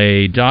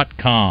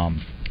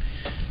GwatneyChevrolet.com.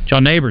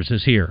 John Neighbors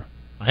is here.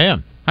 I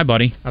am. Hi,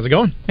 buddy. How's it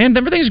going? And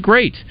everything's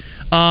great.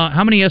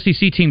 How many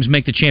SEC teams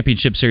make the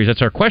championship series?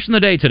 That's our question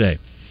of the day today.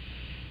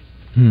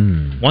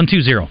 1,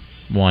 2, 0.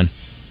 1.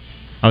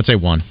 I would say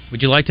 1.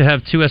 Would you like to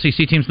have 2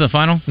 SEC teams in the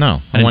final?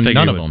 No. I want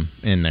none of them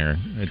in there.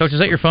 Coach, is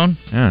that your phone?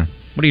 Yeah.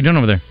 What are you doing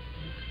over there?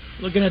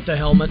 Looking at the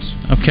helmets.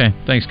 Okay,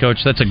 thanks, Coach.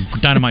 That's a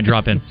dynamite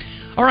drop-in.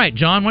 All right,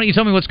 John, why don't you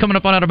tell me what's coming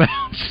up on Out of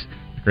Bounds?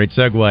 Great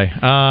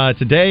segue.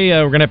 Today,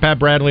 we're going to have Pat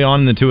Bradley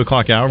on in the 2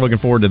 o'clock hour. Looking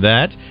forward to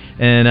that.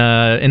 And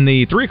in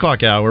the 3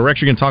 o'clock hour, we're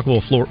actually going to talk a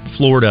little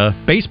Florida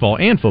baseball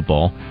and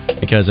football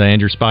because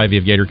Andrew Spivey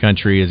of Gator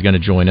Country is going to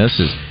join us.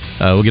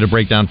 We'll get a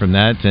breakdown from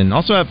that. And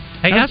also have...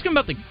 Hey, ask him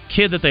about the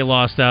kid that they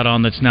lost out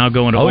on that's now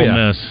going to Ole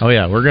Miss. Oh,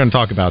 yeah. We're going to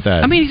talk about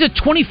that. I mean, he's a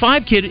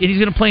 25 kid, and he's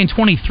going to play in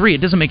 23. It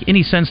doesn't make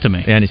any sense to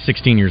me. And he's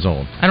 16 years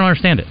old. I don't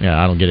understand it.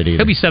 Yeah, I don't get it either.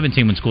 He'll be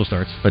 17 when school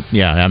starts. But,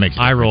 yeah, that makes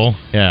sense. I roll.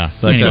 Yeah.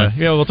 But, anyway.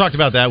 We'll talk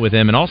about that with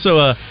him. And also,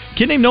 a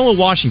kid named Noah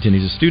Washington.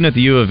 He's a student at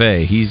the U of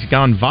A. He's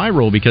gone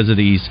viral because of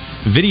these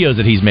videos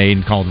that he's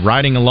made called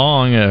Riding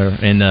Along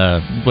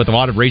with a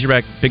lot of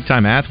Razorback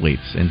big-time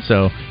athletes. And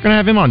so we're going to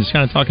have him on just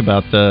kind of talk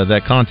about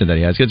that content that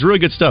he has. It's really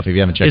good stuff if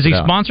you haven't checked it out. Is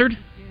he sponsored?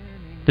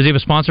 Does he have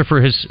a sponsor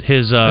for his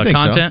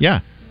content? So.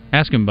 Yeah.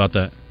 Ask him about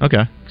that.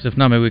 Okay. Because if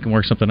not, maybe we can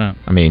work something out.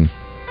 I mean,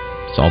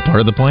 it's all part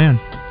of the plan.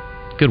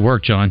 Good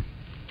work, John.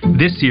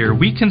 This year,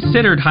 we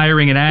considered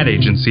hiring an ad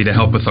agency to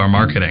help with our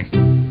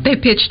marketing. They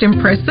pitched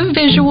impressive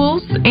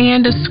visuals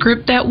and a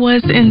script that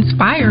was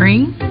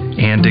inspiring.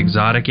 And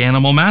exotic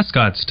animal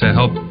mascots to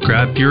help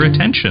grab your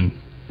attention.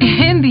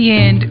 In the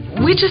end,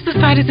 we just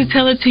decided to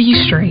tell it to you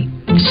straight.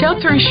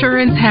 Shelter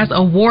Insurance has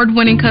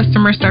award-winning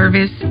customer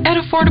service at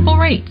affordable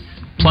rates.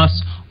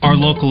 Plus, our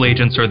local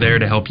agents are there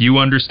to help you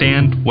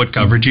understand what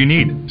coverage you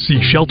need. See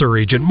Shelter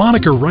Agent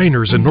Monica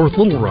Reiners in North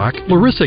Little Rock, Larissa